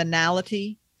is a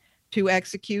finality to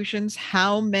executions.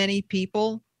 How many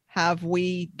people have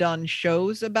we done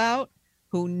shows about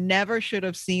who never should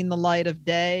have seen the light of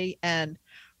day, and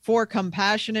for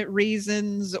compassionate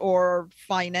reasons or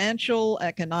financial,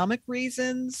 economic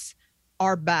reasons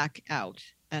are back out?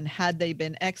 And had they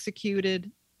been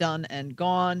executed, done and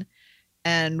gone.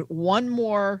 And one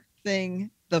more thing,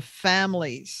 the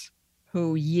families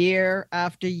who year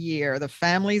after year, the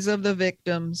families of the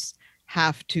victims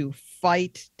have to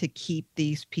fight to keep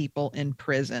these people in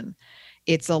prison.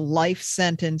 It's a life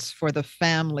sentence for the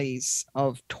families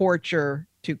of torture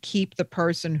to keep the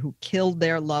person who killed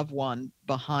their loved one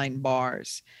behind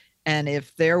bars. And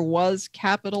if there was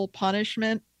capital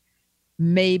punishment,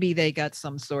 maybe they got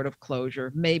some sort of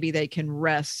closure. Maybe they can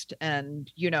rest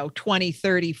and, 20,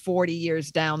 30, 40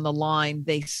 years down the line,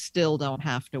 they still don't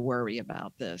have to worry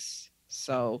about this.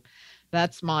 So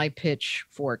that's my pitch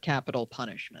for capital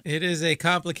punishment. It is a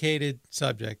complicated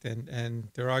subject, and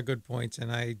there are good points,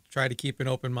 and I try to keep an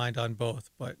open mind on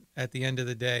both. But at the end of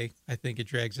the day, I think it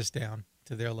drags us down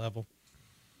to their level.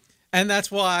 And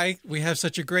that's why we have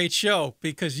such a great show,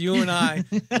 because you and I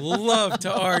love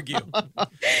to argue.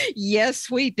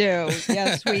 Yes, we do.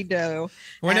 Yes, we do.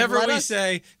 Whenever we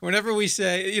say,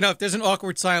 if there's an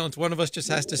awkward silence, one of us just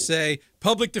has to say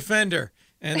public defender.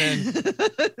 And then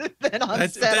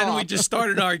we just start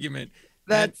an argument.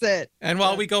 That's it. And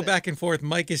while we go back and forth,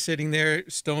 Mike is sitting there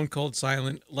stone cold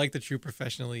silent, like the true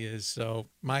professional he is. So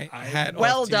my hat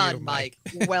off to you, Mike.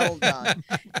 Well done.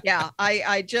 Yeah,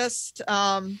 I just,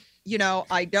 I'm a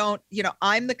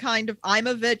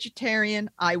vegetarian.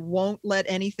 I won't let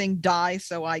anything die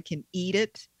so I can eat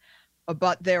it.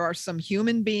 But there are some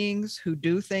human beings who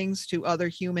do things to other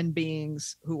human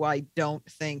beings who I don't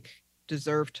think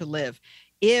deserve to live.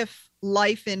 If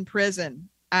life in prison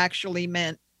actually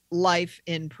meant life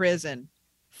in prison,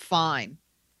 fine.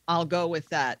 I'll go with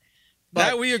that. But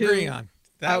that we agree on.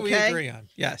 We agree on.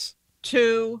 Yes.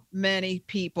 Too many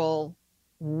people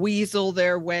weasel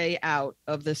their way out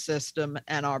of the system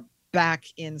and are back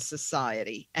in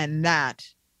society. And that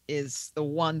is the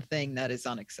one thing that is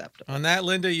unacceptable. On that,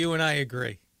 Linda, you and I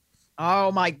agree.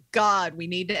 Oh my God, we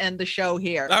need to end the show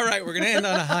here. All right, we're going to end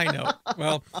on a high note.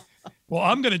 Well,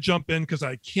 I'm going to jump in because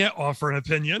I can't offer an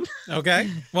opinion.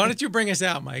 Okay. Why don't you bring us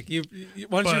out, Mike?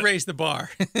 Why don't you raise the bar?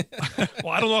 Well,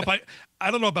 I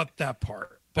don't know about that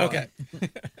part. Okay.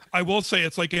 I will say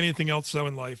it's like anything else, though,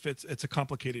 in life. It's a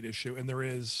complicated issue, and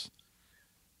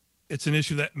it's an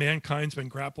issue that mankind's been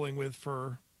grappling with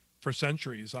for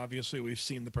centuries. Obviously, we've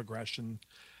seen the progression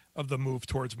of the move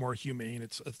towards more humane.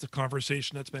 It's a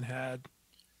conversation that's been had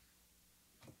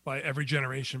by every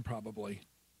generation, probably,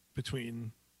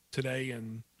 between today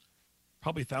and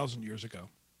probably 1,000 years ago,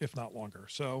 if not longer.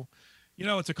 So,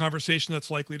 it's a conversation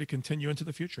that's likely to continue into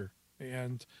the future.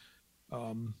 And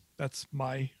that's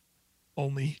my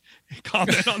only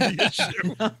comment on the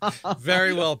issue.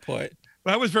 Very well put.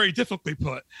 That was very difficultly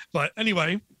put. But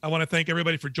anyway, I want to thank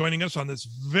everybody for joining us on this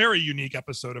very unique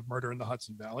episode of Murder in the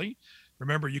Hudson Valley.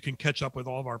 Remember, you can catch up with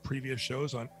all of our previous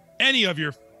shows on any of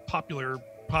your popular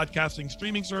podcasting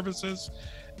streaming services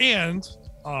and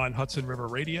on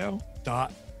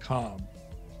HudsonRiverRadio.com.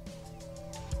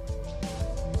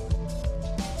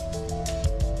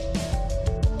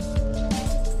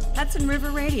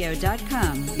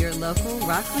 HudsonRiverRadio.com, your local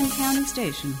Rockland County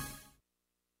station.